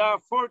 the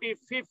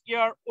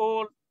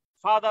 45-year-old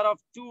father of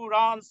 2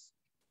 runs,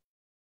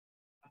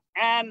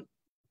 an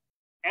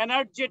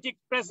energetic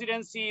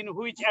presidency in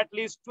which at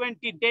least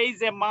 20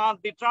 days a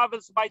month he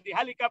travels by the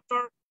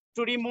helicopter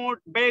to remote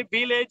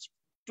village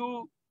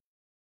to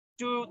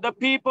the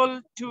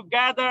people to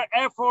gather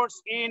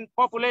efforts in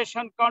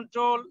population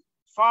control,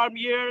 farm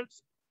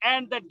yields,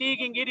 and the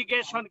digging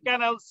irrigation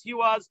canals. He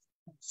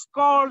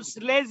scolds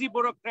lazy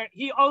bureaucrats.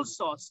 He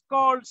also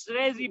scolds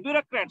lazy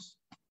bureaucrats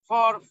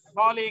for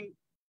falling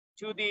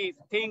to the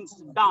things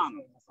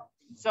done.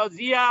 So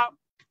Zia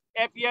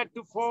appeared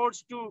to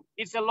force to,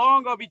 it's a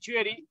long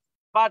obituary,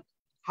 but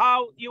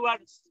how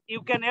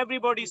you can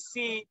everybody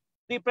see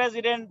the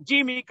President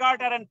Jimmy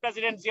Carter and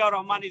President Ziaur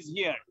Rahman is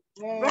here.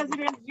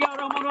 President Ziaur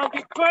Rahman was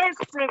the first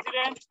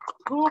president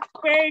who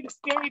paid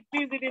state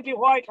visit in the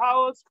White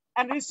House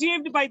and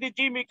received by the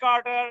Jimmy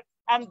Carter.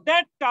 And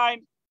that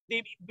time,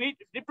 the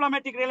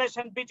diplomatic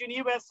relation between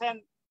US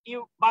and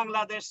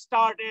Bangladesh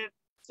started.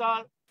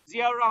 So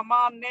Ziaur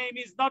Rahman's name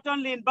is not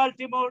only in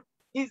Baltimore,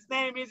 his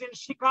name is in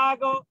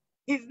Chicago,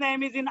 his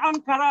name is in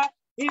Ankara,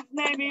 his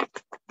name is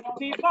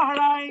in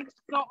Bahrain.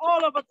 So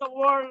all over the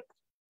world,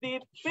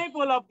 the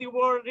people of the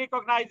world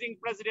recognizing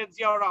President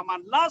Ziaur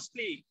Rahman.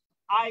 Lastly,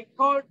 I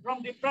quote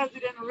from the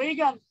President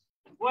Reagan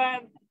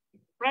when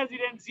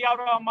President Ziaur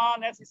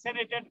Rahman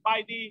assassinated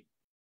by the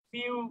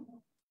few,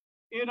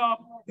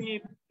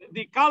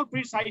 the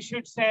culprits, I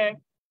should say,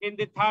 in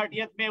the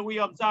 30th May, we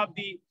observe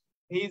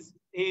his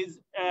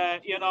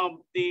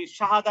the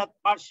Shahadat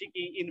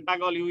Barshiki in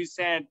Bengali, we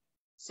said.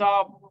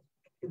 So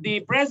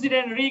the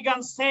President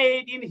Reagan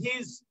said in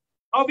his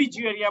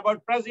obituary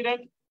about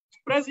President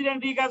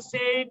Reagan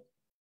said,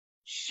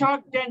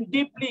 shocked and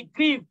deeply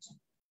grieved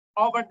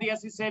over the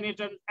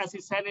assassination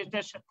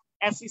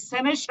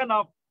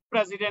of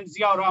President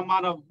Ziaur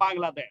Rahman of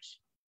Bangladesh.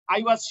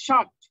 I was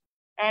shocked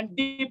and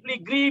deeply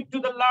grieved to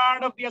the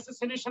learn of the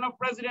assassination of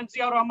President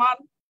Ziaur Rahman.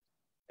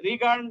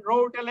 Reagan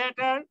wrote a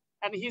letter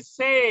and he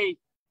said,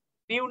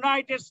 the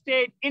United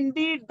States,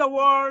 indeed the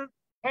world,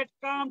 had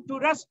come to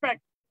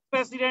respect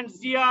President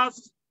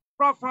Zia's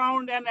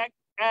profound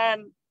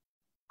and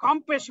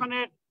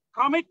compassionate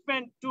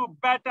commitment to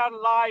better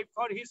life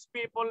for his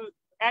people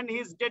and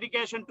his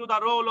dedication to the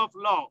rule of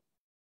law.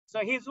 So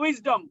his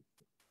wisdom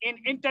in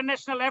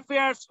international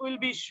affairs will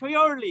be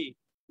surely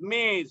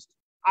missed.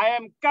 I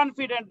am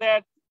confident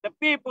that the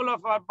people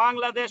of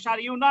Bangladesh are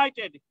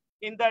united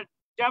in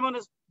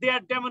their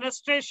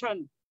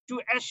demonstration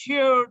to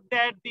assure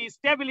that the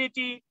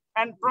stability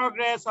and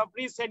progress of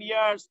recent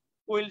years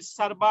will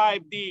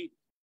survive the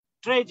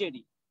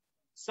tragedy.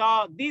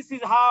 So this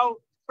is how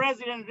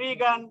President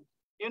Reagan,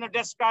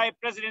 described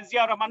President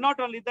Ziaur Rahman. Not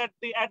only that,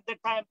 at the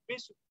time,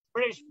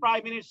 British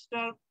Prime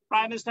Minister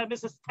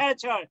Mrs.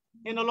 Thatcher,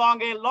 a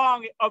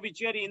long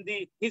obituary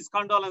in his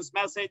condolence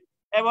message.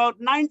 About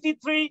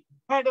 93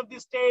 head of the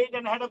state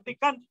and head of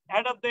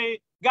the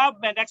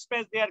government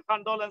expressed their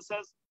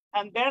condolences.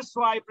 And that's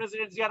why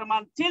President Ziaur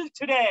Rahman, till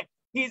today,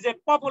 he is a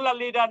popular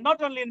leader,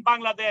 not only in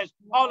Bangladesh,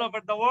 all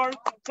over the world.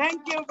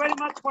 Thank you very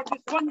much for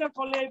this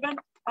wonderful event.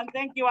 And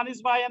thank you,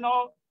 Anis Bhai, and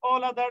all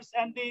others,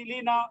 and the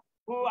Lina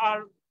who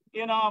are,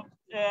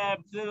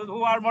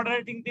 who are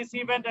moderating this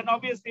event. And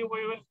obviously,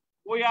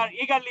 we are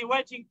eagerly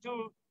waiting to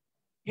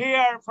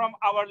hear from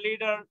our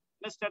leader,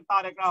 Mr.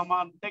 Tarique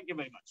Rahman. Thank you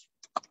very much.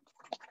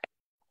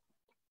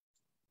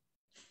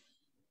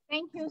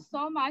 Thank you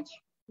so much,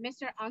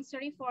 Mr.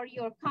 Ansari, for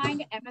your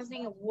kind,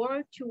 amazing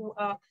word to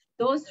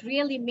those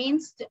really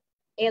means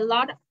a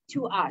lot to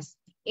us.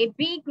 A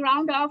big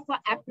round of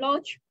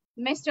applause,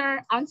 Mr.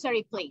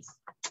 Ansari, please.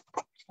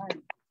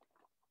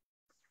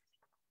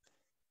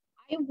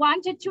 I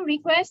wanted to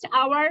request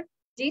our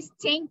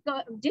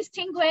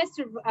distinguished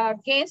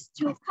guests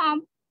to come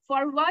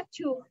forward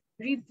to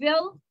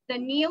reveal the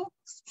new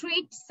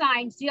street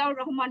sign, Ziaur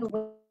Rahman.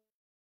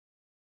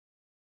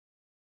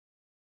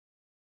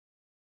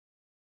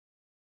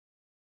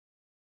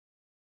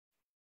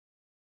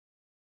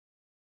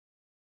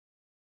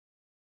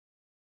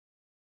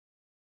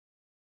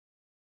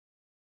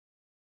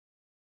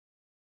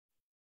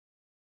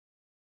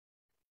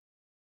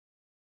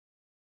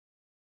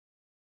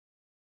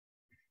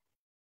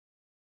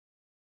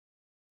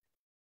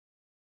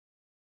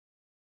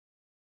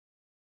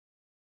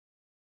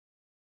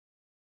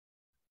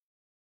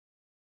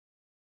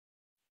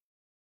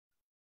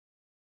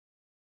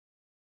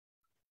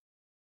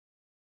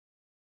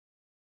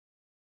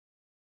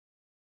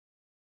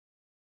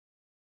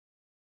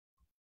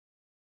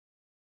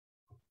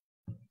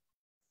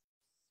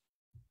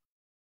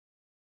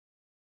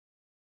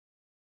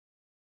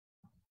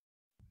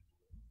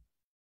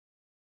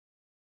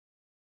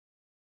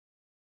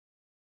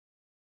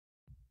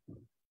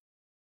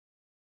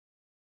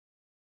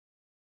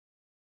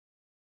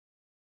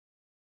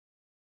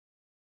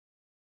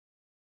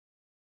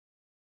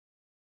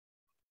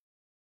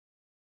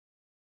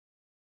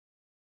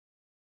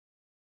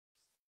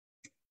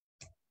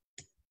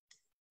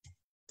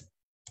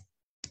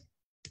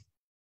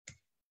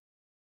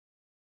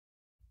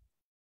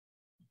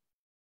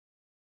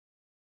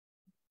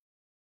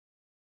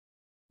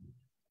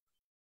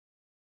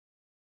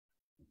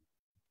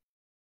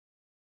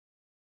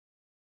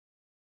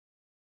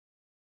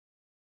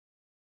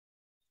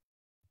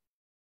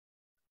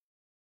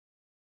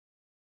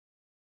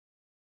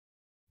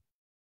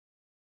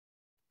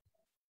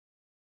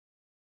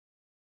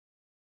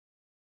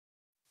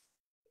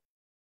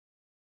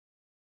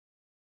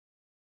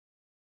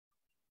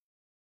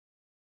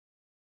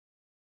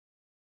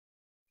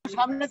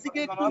 সামনের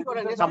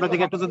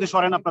দিকে একটু যদি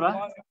সরেন আপনারা।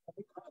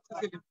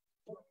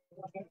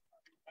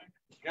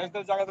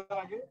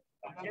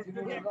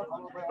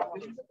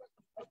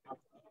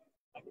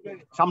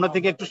 সামনের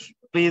দিকে একটু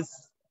please,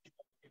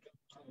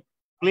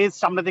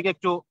 সামনের দিকে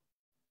একটু,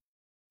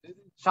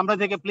 সামনের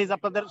দিকে প্লিজ,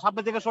 আপনাদের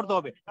সামনের দিকে সরতে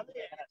হবে,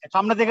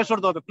 সামনের দিকে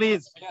সরতে হবে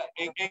প্লিজ,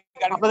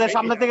 আপনাদের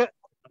সামনের দিকে,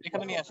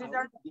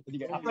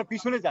 আপনার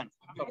পিছনে যান,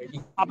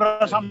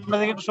 আপনারা সামনের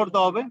দিকে একটু সরতে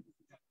হবে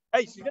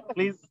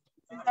প্লিজ।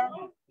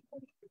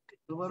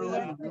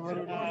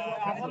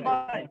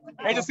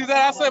 এই যে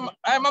সিজার আছে,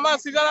 মামা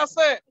সিজার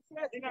আছে,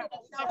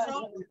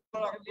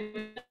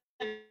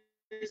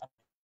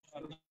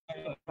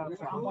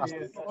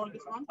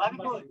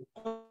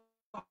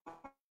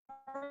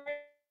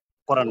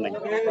 করার নাই।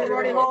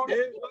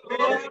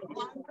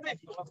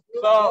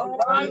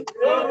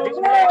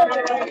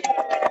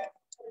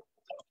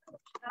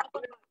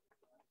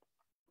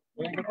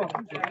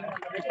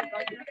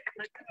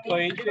 তো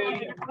এই যে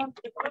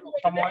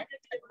সময়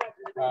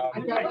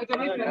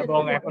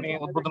এবং এখনই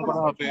উদ্বোধন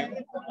করা হবে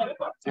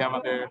যে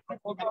আমাদের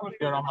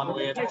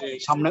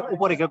সামনে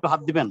উপরে কেউ একটু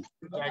হাত দিবেন,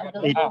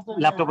 এই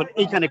ল্যাপটপের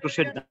এইখানে একটু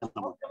শেড দেন,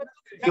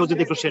 কেউ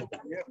যদি একটু শেড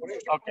দেন।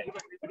 ওকে,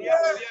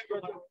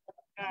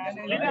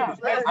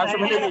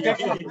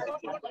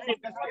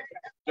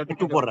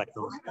 একটু উপর রাখতে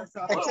হবে।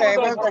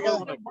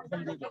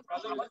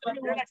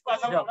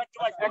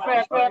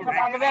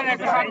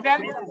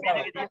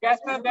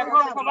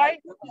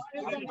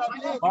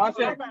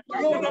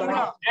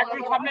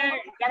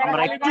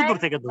 আমরা একটু দূর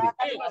থেকে ধরি।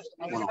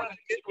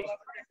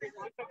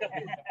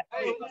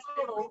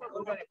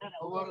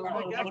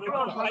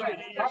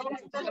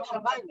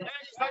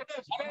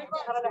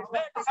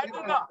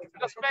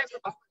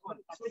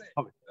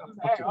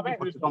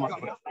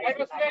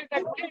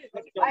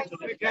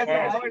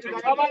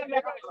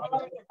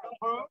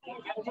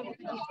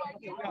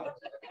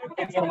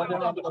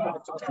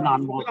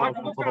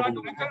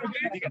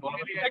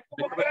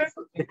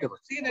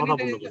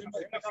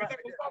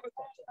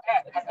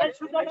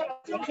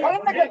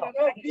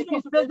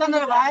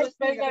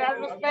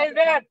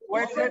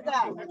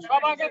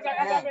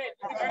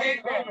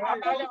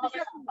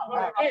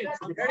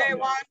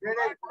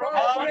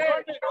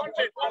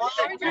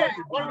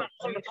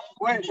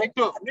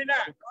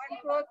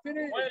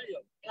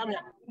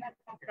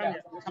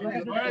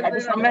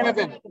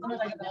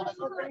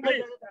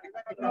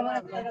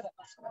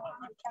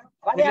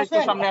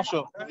 সামনে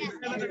আসো,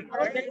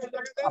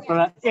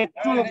 আপনারা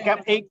একটু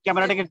এই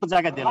ক্যামেরাটাকে একটু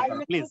জায়গা দেন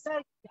প্লিজ,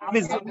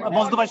 প্লিজ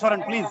মজদু ভাই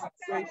সরেন প্লিজ,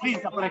 প্লিজ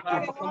আপনারা একটু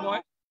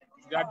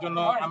যার জন্য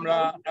আমরা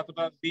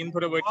এতটা দিন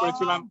ধরে ওয়েট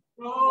করেছিলাম।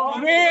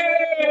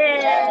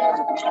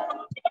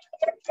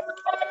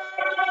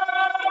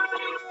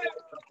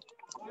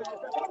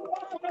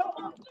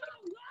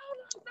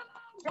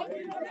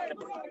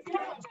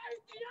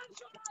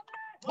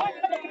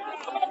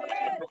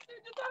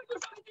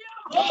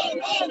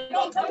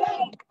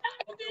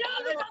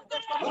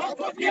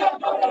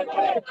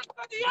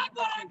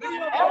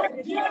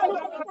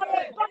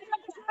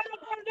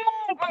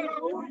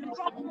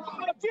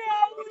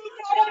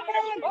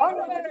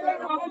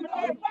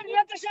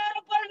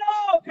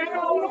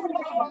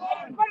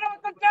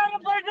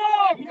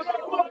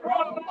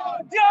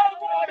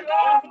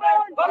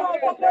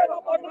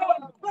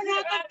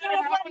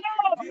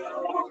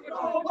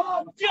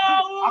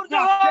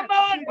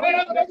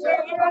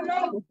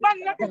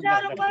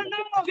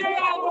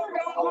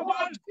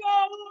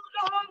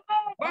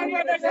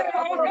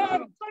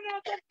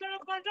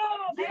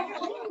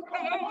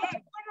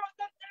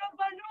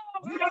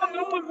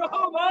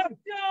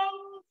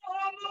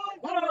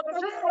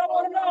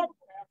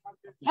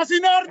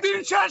 হাসিনার দিন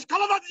শেষ,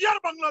 খালেদা জিয়ার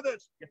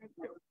Bangladesh.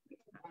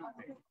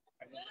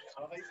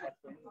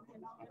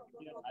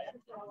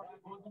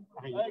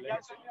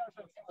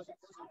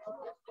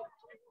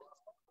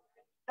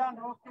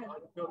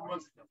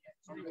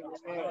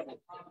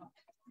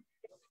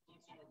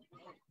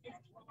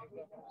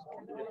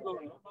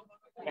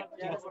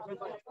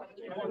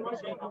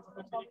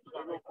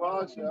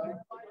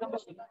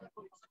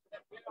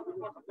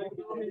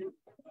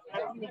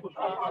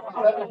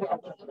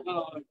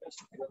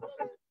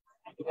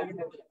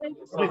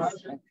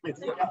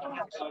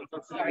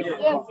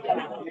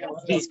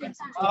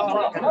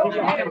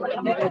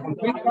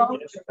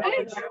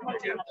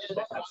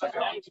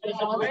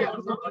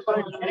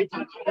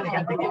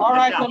 All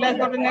right, so let's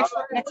go to next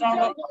round.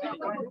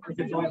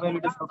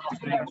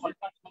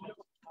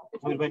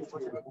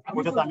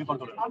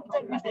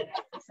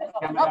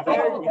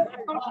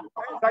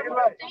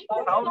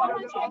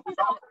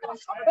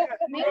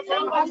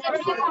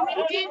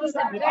 Is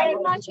very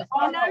much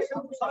honored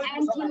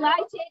and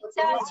delighted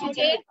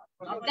today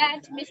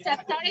that Mr.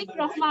 Tarique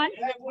Rahman,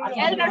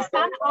 elder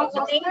son of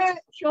the late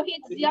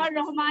Shohid Zia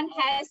Rahman,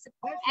 has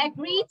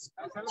agreed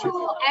to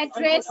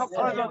address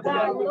the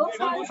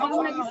local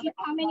Bangladeshi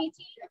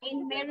community in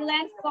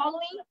Maryland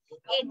following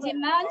a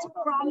demand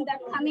from the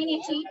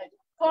community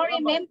for a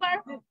member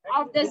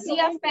of the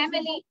Zia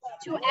family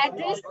to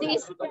address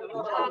this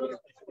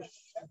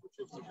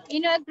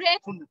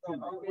inauguration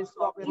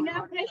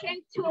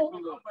to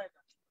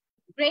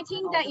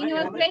greeting the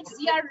inaugurate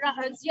Zia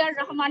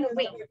Rahman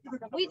way.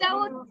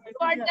 Without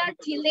further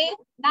delay,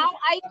 now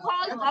I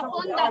call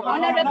upon the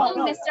Honorable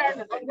Mr.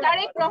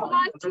 Tarique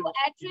Rahman to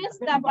address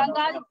the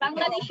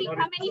Bangladeshi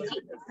community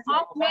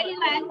of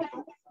Maryland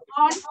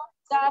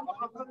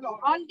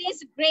on this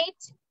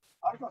great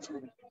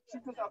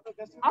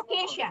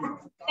occasion.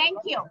 Thank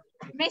you.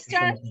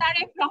 Mr.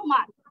 Tarique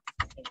Rahman,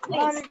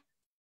 please.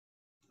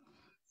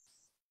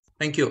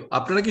 Thank you.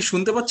 আপনারা কি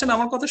শুনতে পাচ্ছেন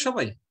আমার কথা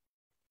সবাই?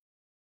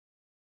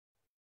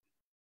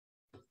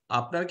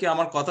 আপনারা কি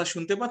আমার কথা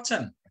শুনতে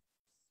পাচ্ছেন?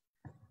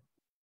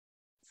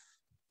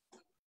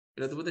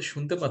 এটা তো বোধহয়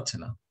শুনতে পাচ্ছে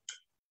না।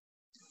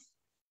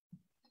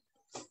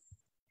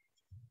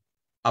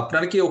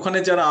 আপনারা কি ওখানে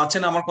যারা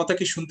আছেন আমার কথা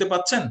কি শুনতে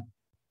পাচ্ছেন?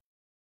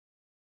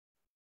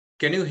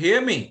 Can you hear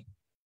me?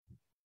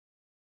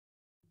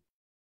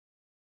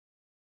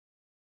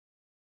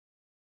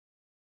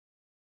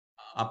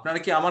 আপনারা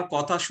কি আমার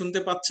কথা শুনতে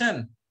পাচ্ছেন?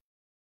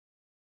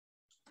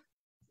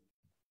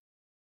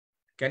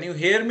 Can you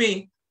hear me?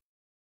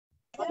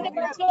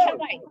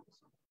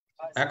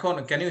 এখন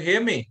can you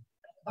hear me?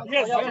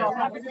 Yes.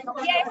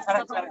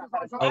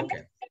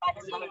 Okay.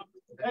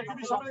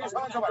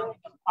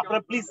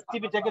 Please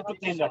keep it to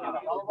clean that.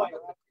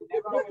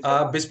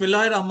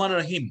 Bismillahir Rahmanir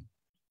Rahim.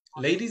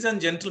 Ladies and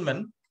gentlemen,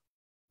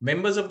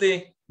 members of the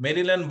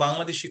Maryland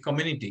Bangladeshi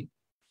community,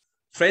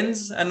 friends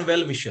and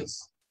well-wishers,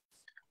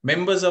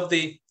 members of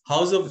the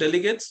House of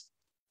Delegates,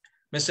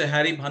 Mr.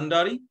 Harry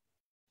Bhandari,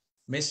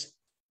 Ms.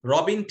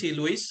 Robin T.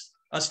 Lewis,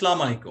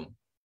 Assalamu alaikum,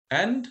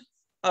 and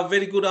a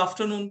very good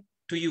afternoon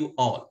to you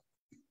all.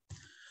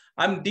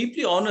 I'm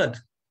deeply honored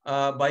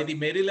by the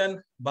Maryland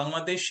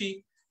Bangladeshi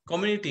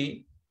community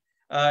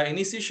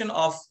initiation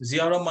of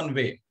Zia Rahman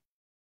Way,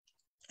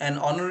 an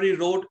honorary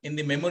road in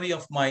the memory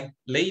of my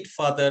late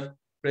father,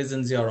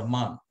 President Zia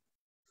Rahman.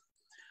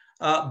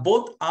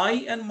 Both I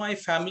and my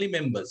family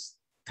members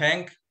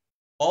thank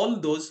all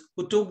those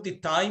who took the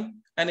time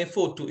and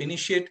effort to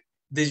initiate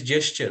this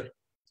gesture,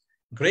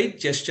 great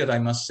gesture I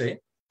must say,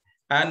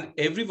 and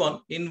everyone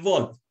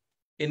involved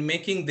in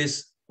making this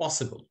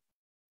possible.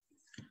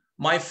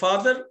 My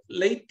father,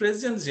 late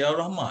President Zia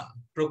Rahman,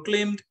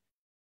 proclaimed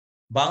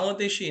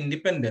Bangladeshi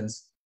independence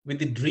with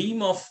the dream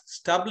of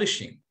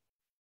establishing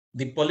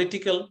the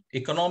political,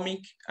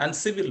 economic,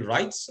 and civil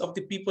rights of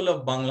the people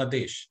of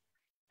Bangladesh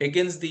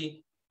against the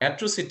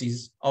atrocities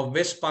of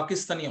West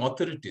Pakistani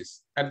authorities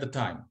at the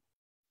time,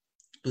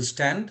 to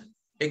stand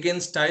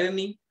against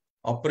tyranny,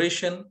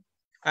 oppression,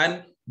 and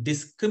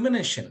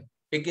discrimination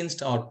against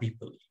our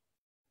people.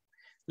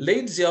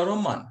 Late Ziaur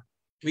Rahman,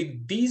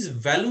 with these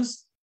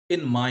values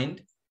in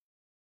mind,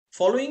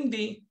 following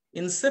the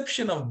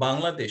inception of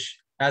Bangladesh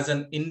as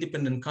an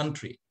independent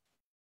country,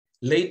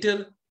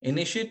 later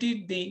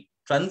initiated the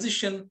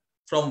transition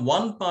from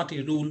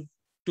one-party rule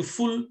to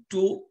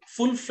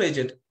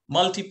full-fledged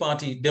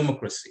multi-party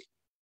democracy,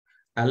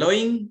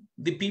 allowing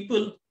the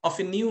people of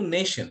a new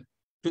nation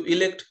to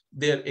elect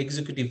their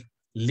executive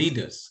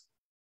leaders.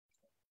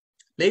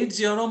 Late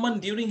Ziaur Rahman,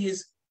 during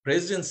his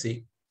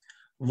presidency,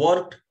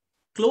 worked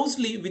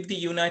closely with the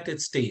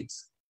United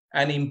States,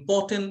 an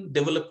important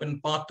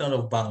development partner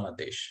of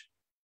Bangladesh.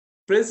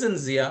 President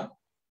Zia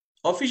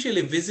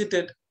officially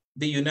visited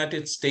the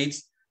United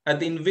States at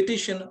the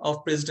invitation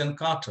of President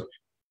Carter.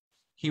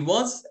 He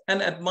was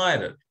an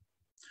admirer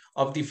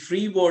of the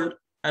free world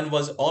and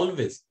was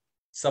always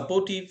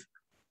supportive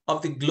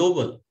of the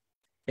global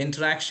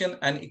interaction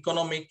and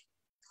economic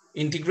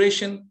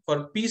integration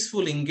for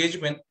peaceful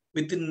engagement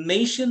with the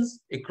nations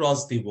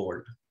across the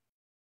world.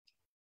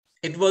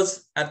 It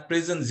was at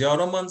President Ziaur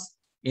Rahman's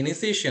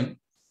initiation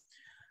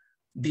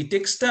the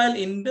textile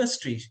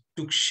industry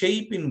took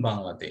shape in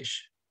Bangladesh.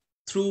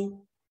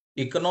 Through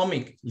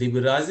economic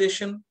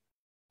liberalization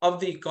of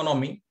the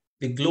economy,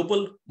 the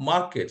global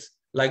markets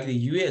like the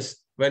US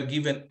were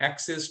given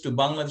access to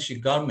Bangladeshi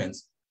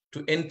garments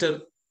to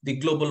enter the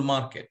global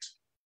market.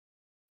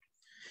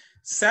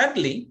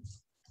 Sadly,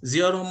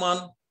 Ziaur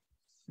Rahman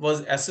was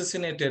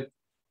assassinated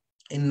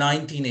in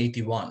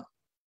 1981,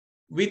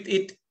 with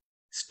it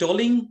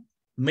stalling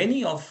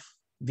many of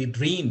the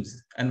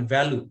dreams and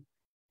value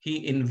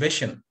he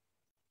envisioned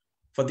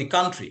for the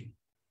country,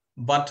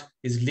 but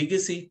his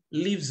legacy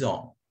lives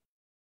on.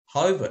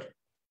 However,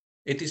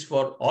 it is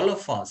for all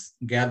of us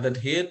gathered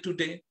here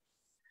today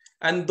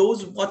and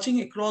those watching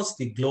across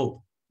the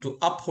globe to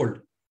uphold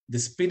the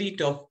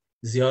spirit of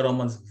Ziaur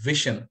Rahman's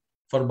vision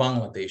for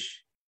Bangladesh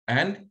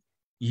and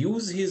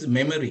use his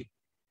memory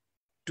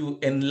to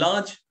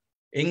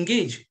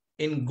engage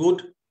in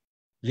good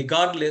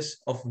regardless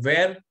of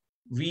where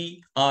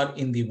we are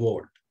in the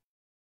world.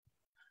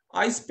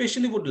 I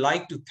especially would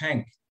like to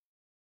thank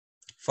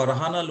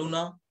Farhana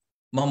Luna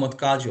Muhammad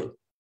Kajol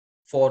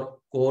for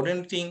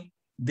coordinating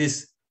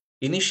this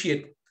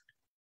initiative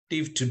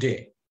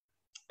today.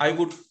 I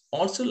would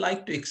also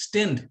like to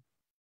extend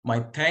my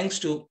thanks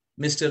to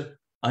Mr.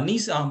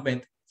 Anis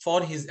Ahmed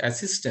for his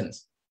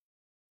assistance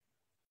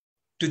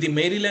to the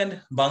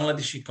Maryland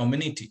Bangladeshi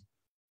community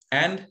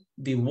and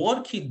the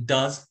work he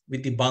does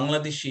with the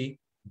Bangladeshi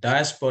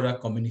diaspora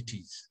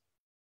communities.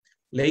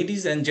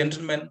 Ladies and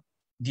gentlemen,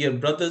 dear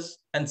brothers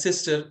and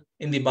sisters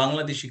in the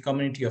Bangladeshi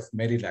community of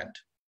Maryland,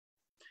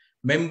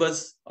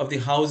 members of the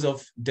House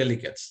of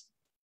Delegates,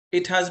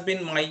 it has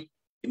been my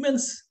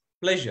immense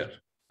pleasure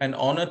and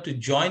honor to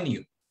join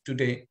you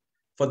today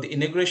for the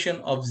inauguration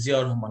of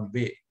Ziaur Rahman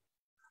Way.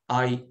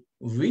 I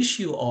wish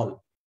you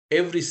all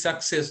every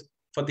success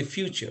for the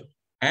future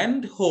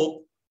and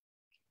hope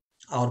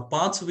our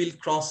paths will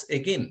cross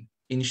again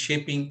in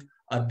shaping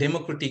a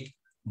democratic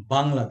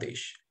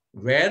Bangladesh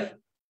where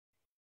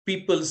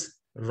people's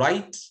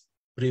rights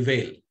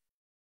prevail.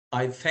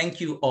 I thank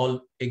you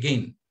all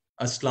again.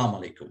 Assalamu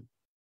alaikum.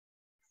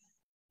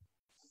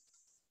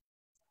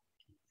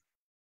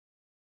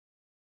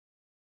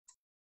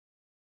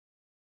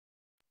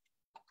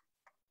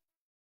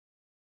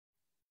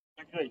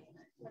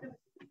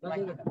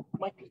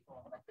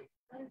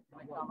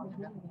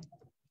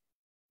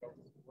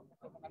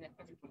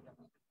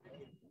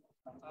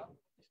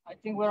 I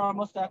think we're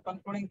almost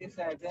concluding this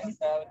event.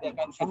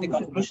 The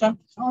conclusion.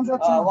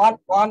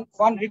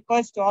 One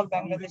request to all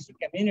Bangladeshi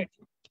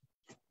community.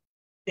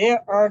 They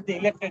are the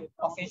elected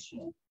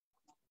officials.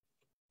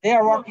 They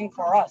are working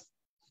for us.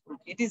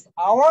 It is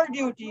our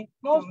duty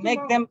to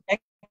make them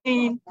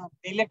again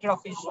the elected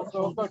officials.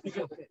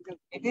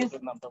 It is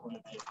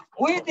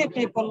we the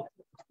people,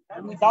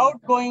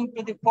 without going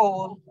to the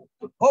poll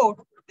to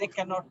vote, they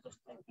cannot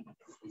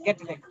get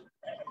elected.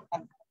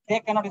 And they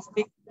cannot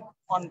speak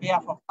on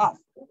behalf of us.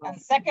 And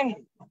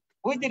secondly,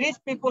 with the rich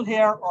people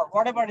here or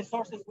whatever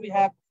resources we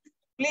have,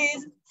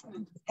 please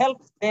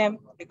help them,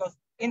 because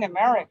in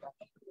America,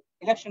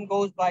 election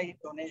goes by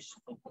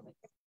donation.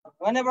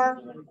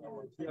 Whenever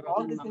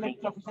all these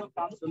elected officials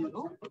come to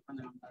you,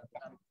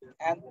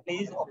 and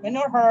please open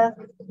your heart,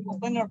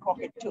 open your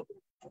pocket too.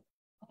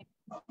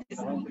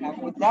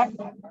 And with that,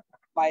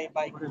 my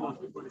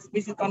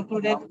speech is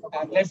concluded,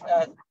 and let's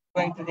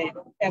go into the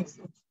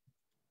MC.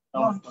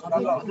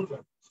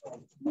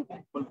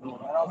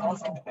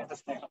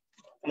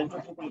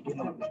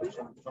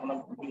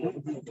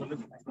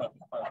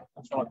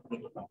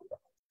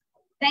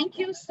 Thank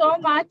you so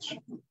much,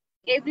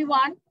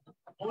 everyone.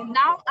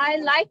 Now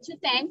I'd like to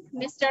thank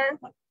Mr.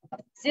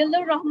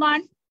 Ziaur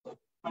Rahman,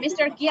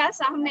 Mr. Giyas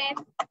Ahmed,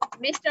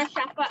 Mr.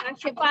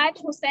 Shafaat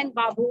Hussain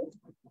Babu,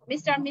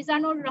 Mr.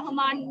 Mizanur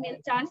Rahman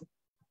Milton,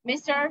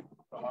 Mr.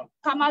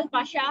 Kamal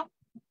Pasha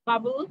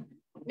Babu,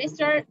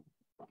 Mr.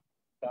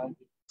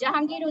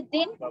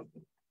 Jahangiruddin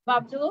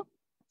Babdu,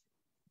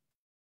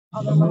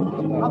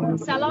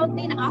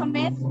 Salahuddin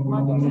Ahmed,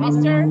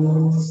 Mr.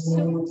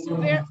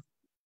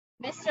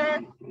 Mr.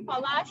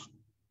 Palash,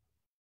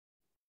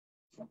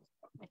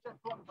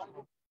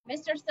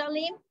 Mr.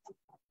 Salim,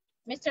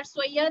 Mr.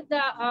 Soyed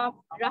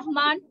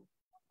Rahman,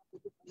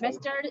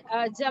 Mr.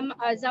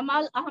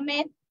 Jamal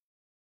Ahmed,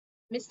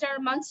 Mr.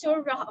 Mansoor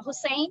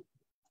Hussain,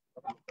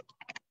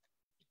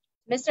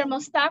 Mr.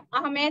 Mustaq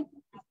Ahmed,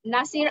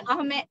 Nasir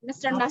Ahmed,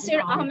 Mr.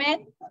 Nasir Ahmed,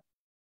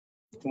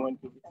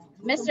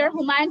 Mr.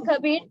 Humayun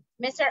Kabir,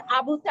 Mr.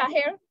 Abu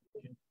Tahir,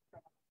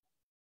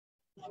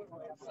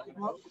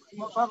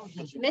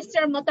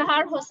 Mr.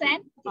 Mutahar Hussain,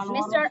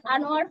 Mr.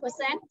 Anwar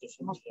Hussain,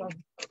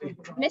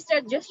 Mr.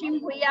 Joshim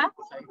Bhuiya,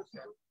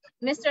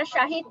 Mr.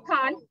 Shahid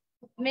Khan,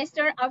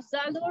 Mr.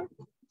 Afzalur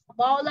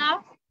Baula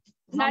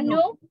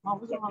Nanu,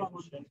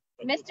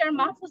 Mr.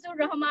 Mahfuzur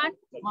Rahman,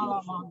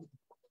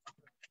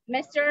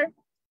 Mr.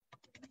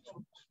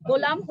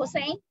 Ghulam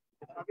Hussain,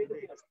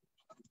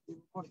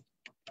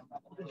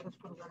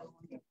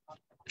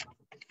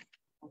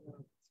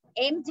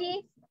 MD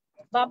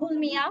Babul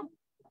Mia,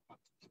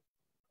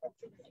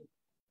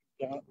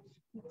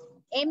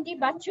 MD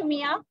Bachu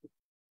Mia,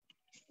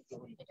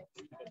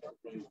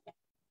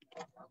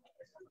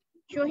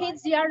 শহীদ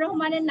জিয়াউর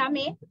রহমানের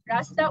নামে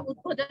রাস্তা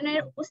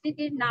উদ্বোধনের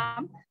উপস্থিতির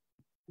নাম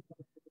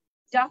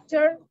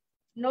doctor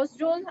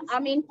Nazrul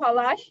আমিন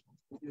পলাশ,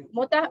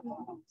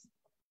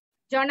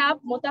 জনাব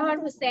মোতাহার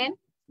হোসেন,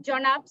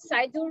 জনাব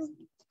সাইদুর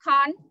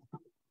খান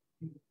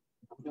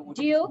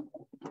জিউ,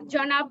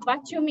 জনাব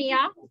বাচ্চু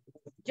মিয়া,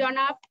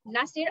 জনাব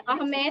নাসির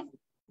আহমেদ,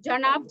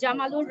 জনাব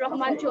জামালুর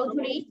রহমান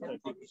চৌধুরী,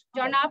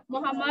 জনাব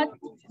মোহাম্মদ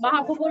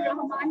মাহবুবুর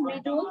রহমান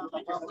মৃদুল,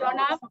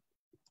 জনাব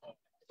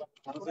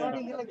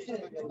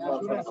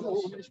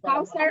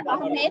কাউসার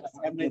আহমেদ,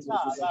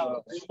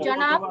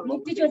 জনাব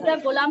মুক্তিযোদ্ধা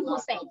গোলাম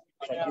হোসেন,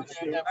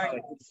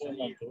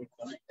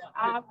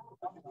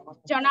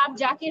 জনাব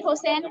জাকির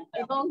হোসেন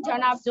এবং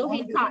জনাব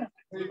জহির খান.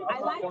 I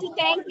like to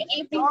thank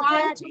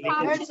everyone to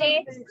come today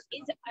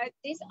in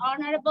this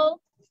honorable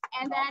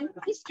and then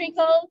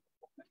historical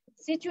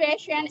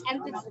situation and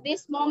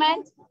this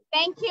moment.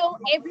 Thank you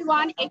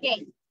everyone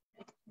again.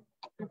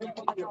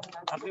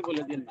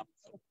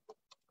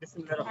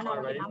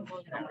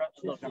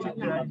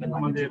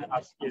 আমাদের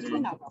আজকের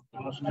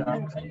অনুষ্ঠান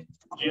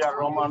জিয়াউর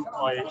রহমান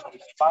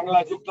বাংলা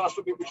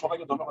যুক্তরাষ্ট্র বিএনপি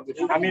সবাইকে ধন্যবাদ।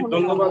 আমি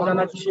ধন্যবাদ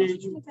জানাচ্ছি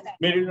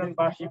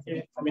মেরিল্যান্ডবাসীকে,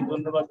 আমি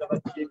ধন্যবাদ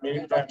জানাচ্ছি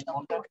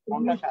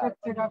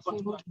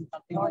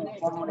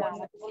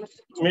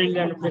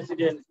মেরিল্যান্ড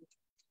প্রেসিডেন্ট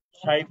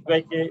শাহিদ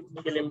ভাইকে,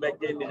 সেলিম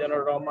ভাইকে,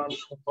 মিজানুর রহমান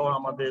সহ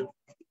আমাদের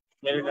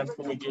মেরিল্যান্ড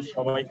কমিটির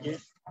সবাইকে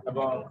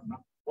এবং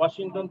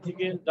ওয়াশিংটন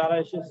থেকে যারা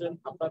এসেছেন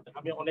আপনাদের,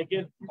 আমি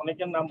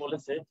অনেকের নাম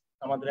বলেছে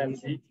আমাদের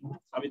এমসি,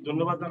 আমি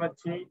ধন্যবাদ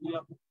জানাচ্ছি।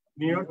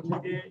 নিউ ইয়র্ক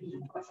থেকে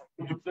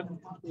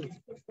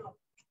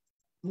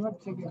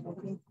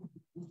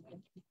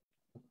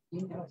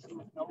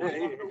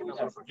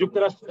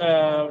যুক্তরাষ্ট্র,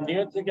 নিউ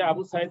ইয়র্ক থেকে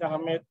আবু সাইদ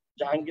আহমেদ,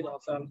 জাহাঙ্গীর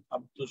হাসান,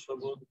 আব্দুল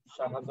সবুদ,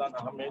 শাহজাহান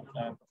আহমেদ,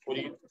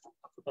 ফরিদ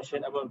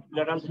হোসেন এবং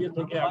ফিলাডেলফিয়া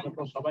থেকে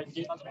আপনাদের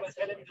সবাইকে,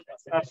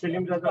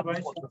 সেলিম রাজা ভাই,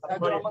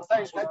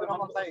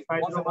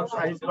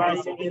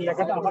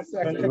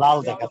 লাল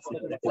দেখাচ্ছে,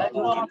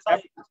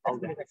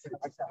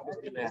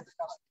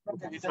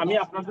 আমি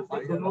আপনাদের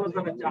ধন্যবাদ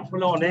জানাচ্ছি।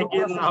 আসলে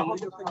অনেকের নাম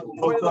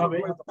বলতে হবে,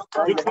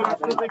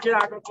 যুক্তরাষ্ট্র থেকে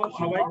আগত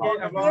সবাইকে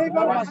এবং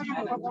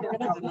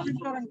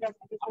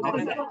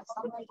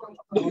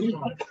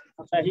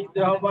শাহিদ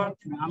রহমান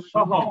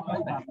সহ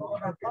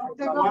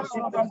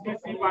Washington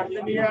DC,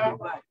 Virginia,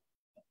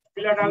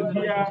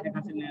 Philadelphia,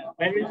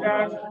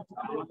 Maryland,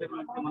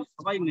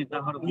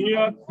 new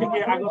York থেকে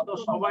আগত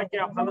সবাইকে,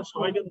 আপনাদের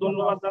সবাইকে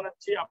ধন্যবাদ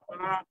জানাচ্ছি।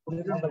 আপনারা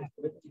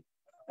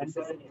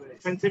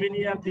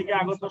পেনসিলভেনিয়া থেকে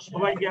আগত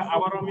সবাইকে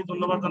আবারও আমি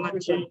ধন্যবাদ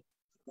জানাচ্ছি।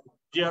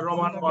 জিয়াউর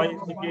রহমান ভাই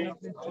থেকে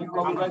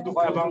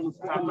এবং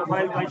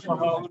ফাইল ভাই সহ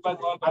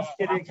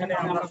আজকের এখানে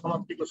আমরা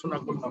সমাপ্তি ঘোষণা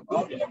করলাম।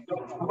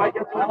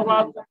 সবাইকে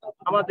ধন্যবাদ।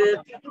 আমাদের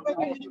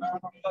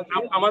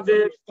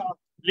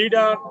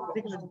লিডার,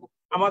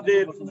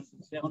 আমাদের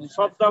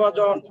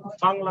শ্রদ্ধাভাজন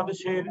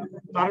বাংলাদেশের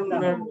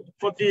তারুণ্যের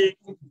প্রতীক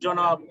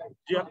জনাব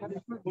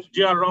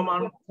জিয়াউর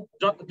রহমান,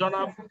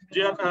 জনাব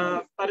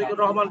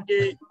তারিকুর রহমানকে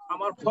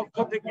আমার পক্ষ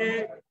থেকে,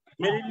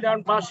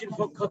 মেরিল্যান্ডবাসীর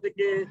পক্ষ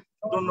থেকে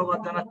ধন্যবাদ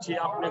জানাচ্ছি।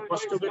 আপনি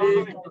কষ্ট করে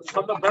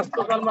শত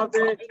ব্যস্ততার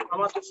মাঝে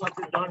আমাদের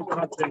সাথে জয়েন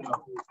করার জন্য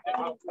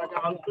আপনাকে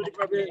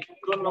আন্তরিকভাবে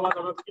ধন্যবাদ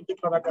এবং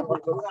কৃতজ্ঞতা জ্ঞাপন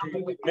করছি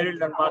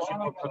মেরিল্যান্ডবাসীর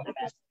পক্ষ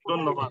থেকে।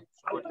 ধন্যবাদ।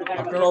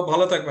 আপনারাও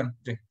ভালো থাকবেন।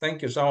 Thank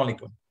you. আসসালামু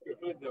আলাইকুম।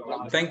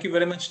 Thank you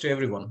very much to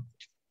everyone.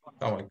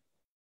 Assalamu alaikum.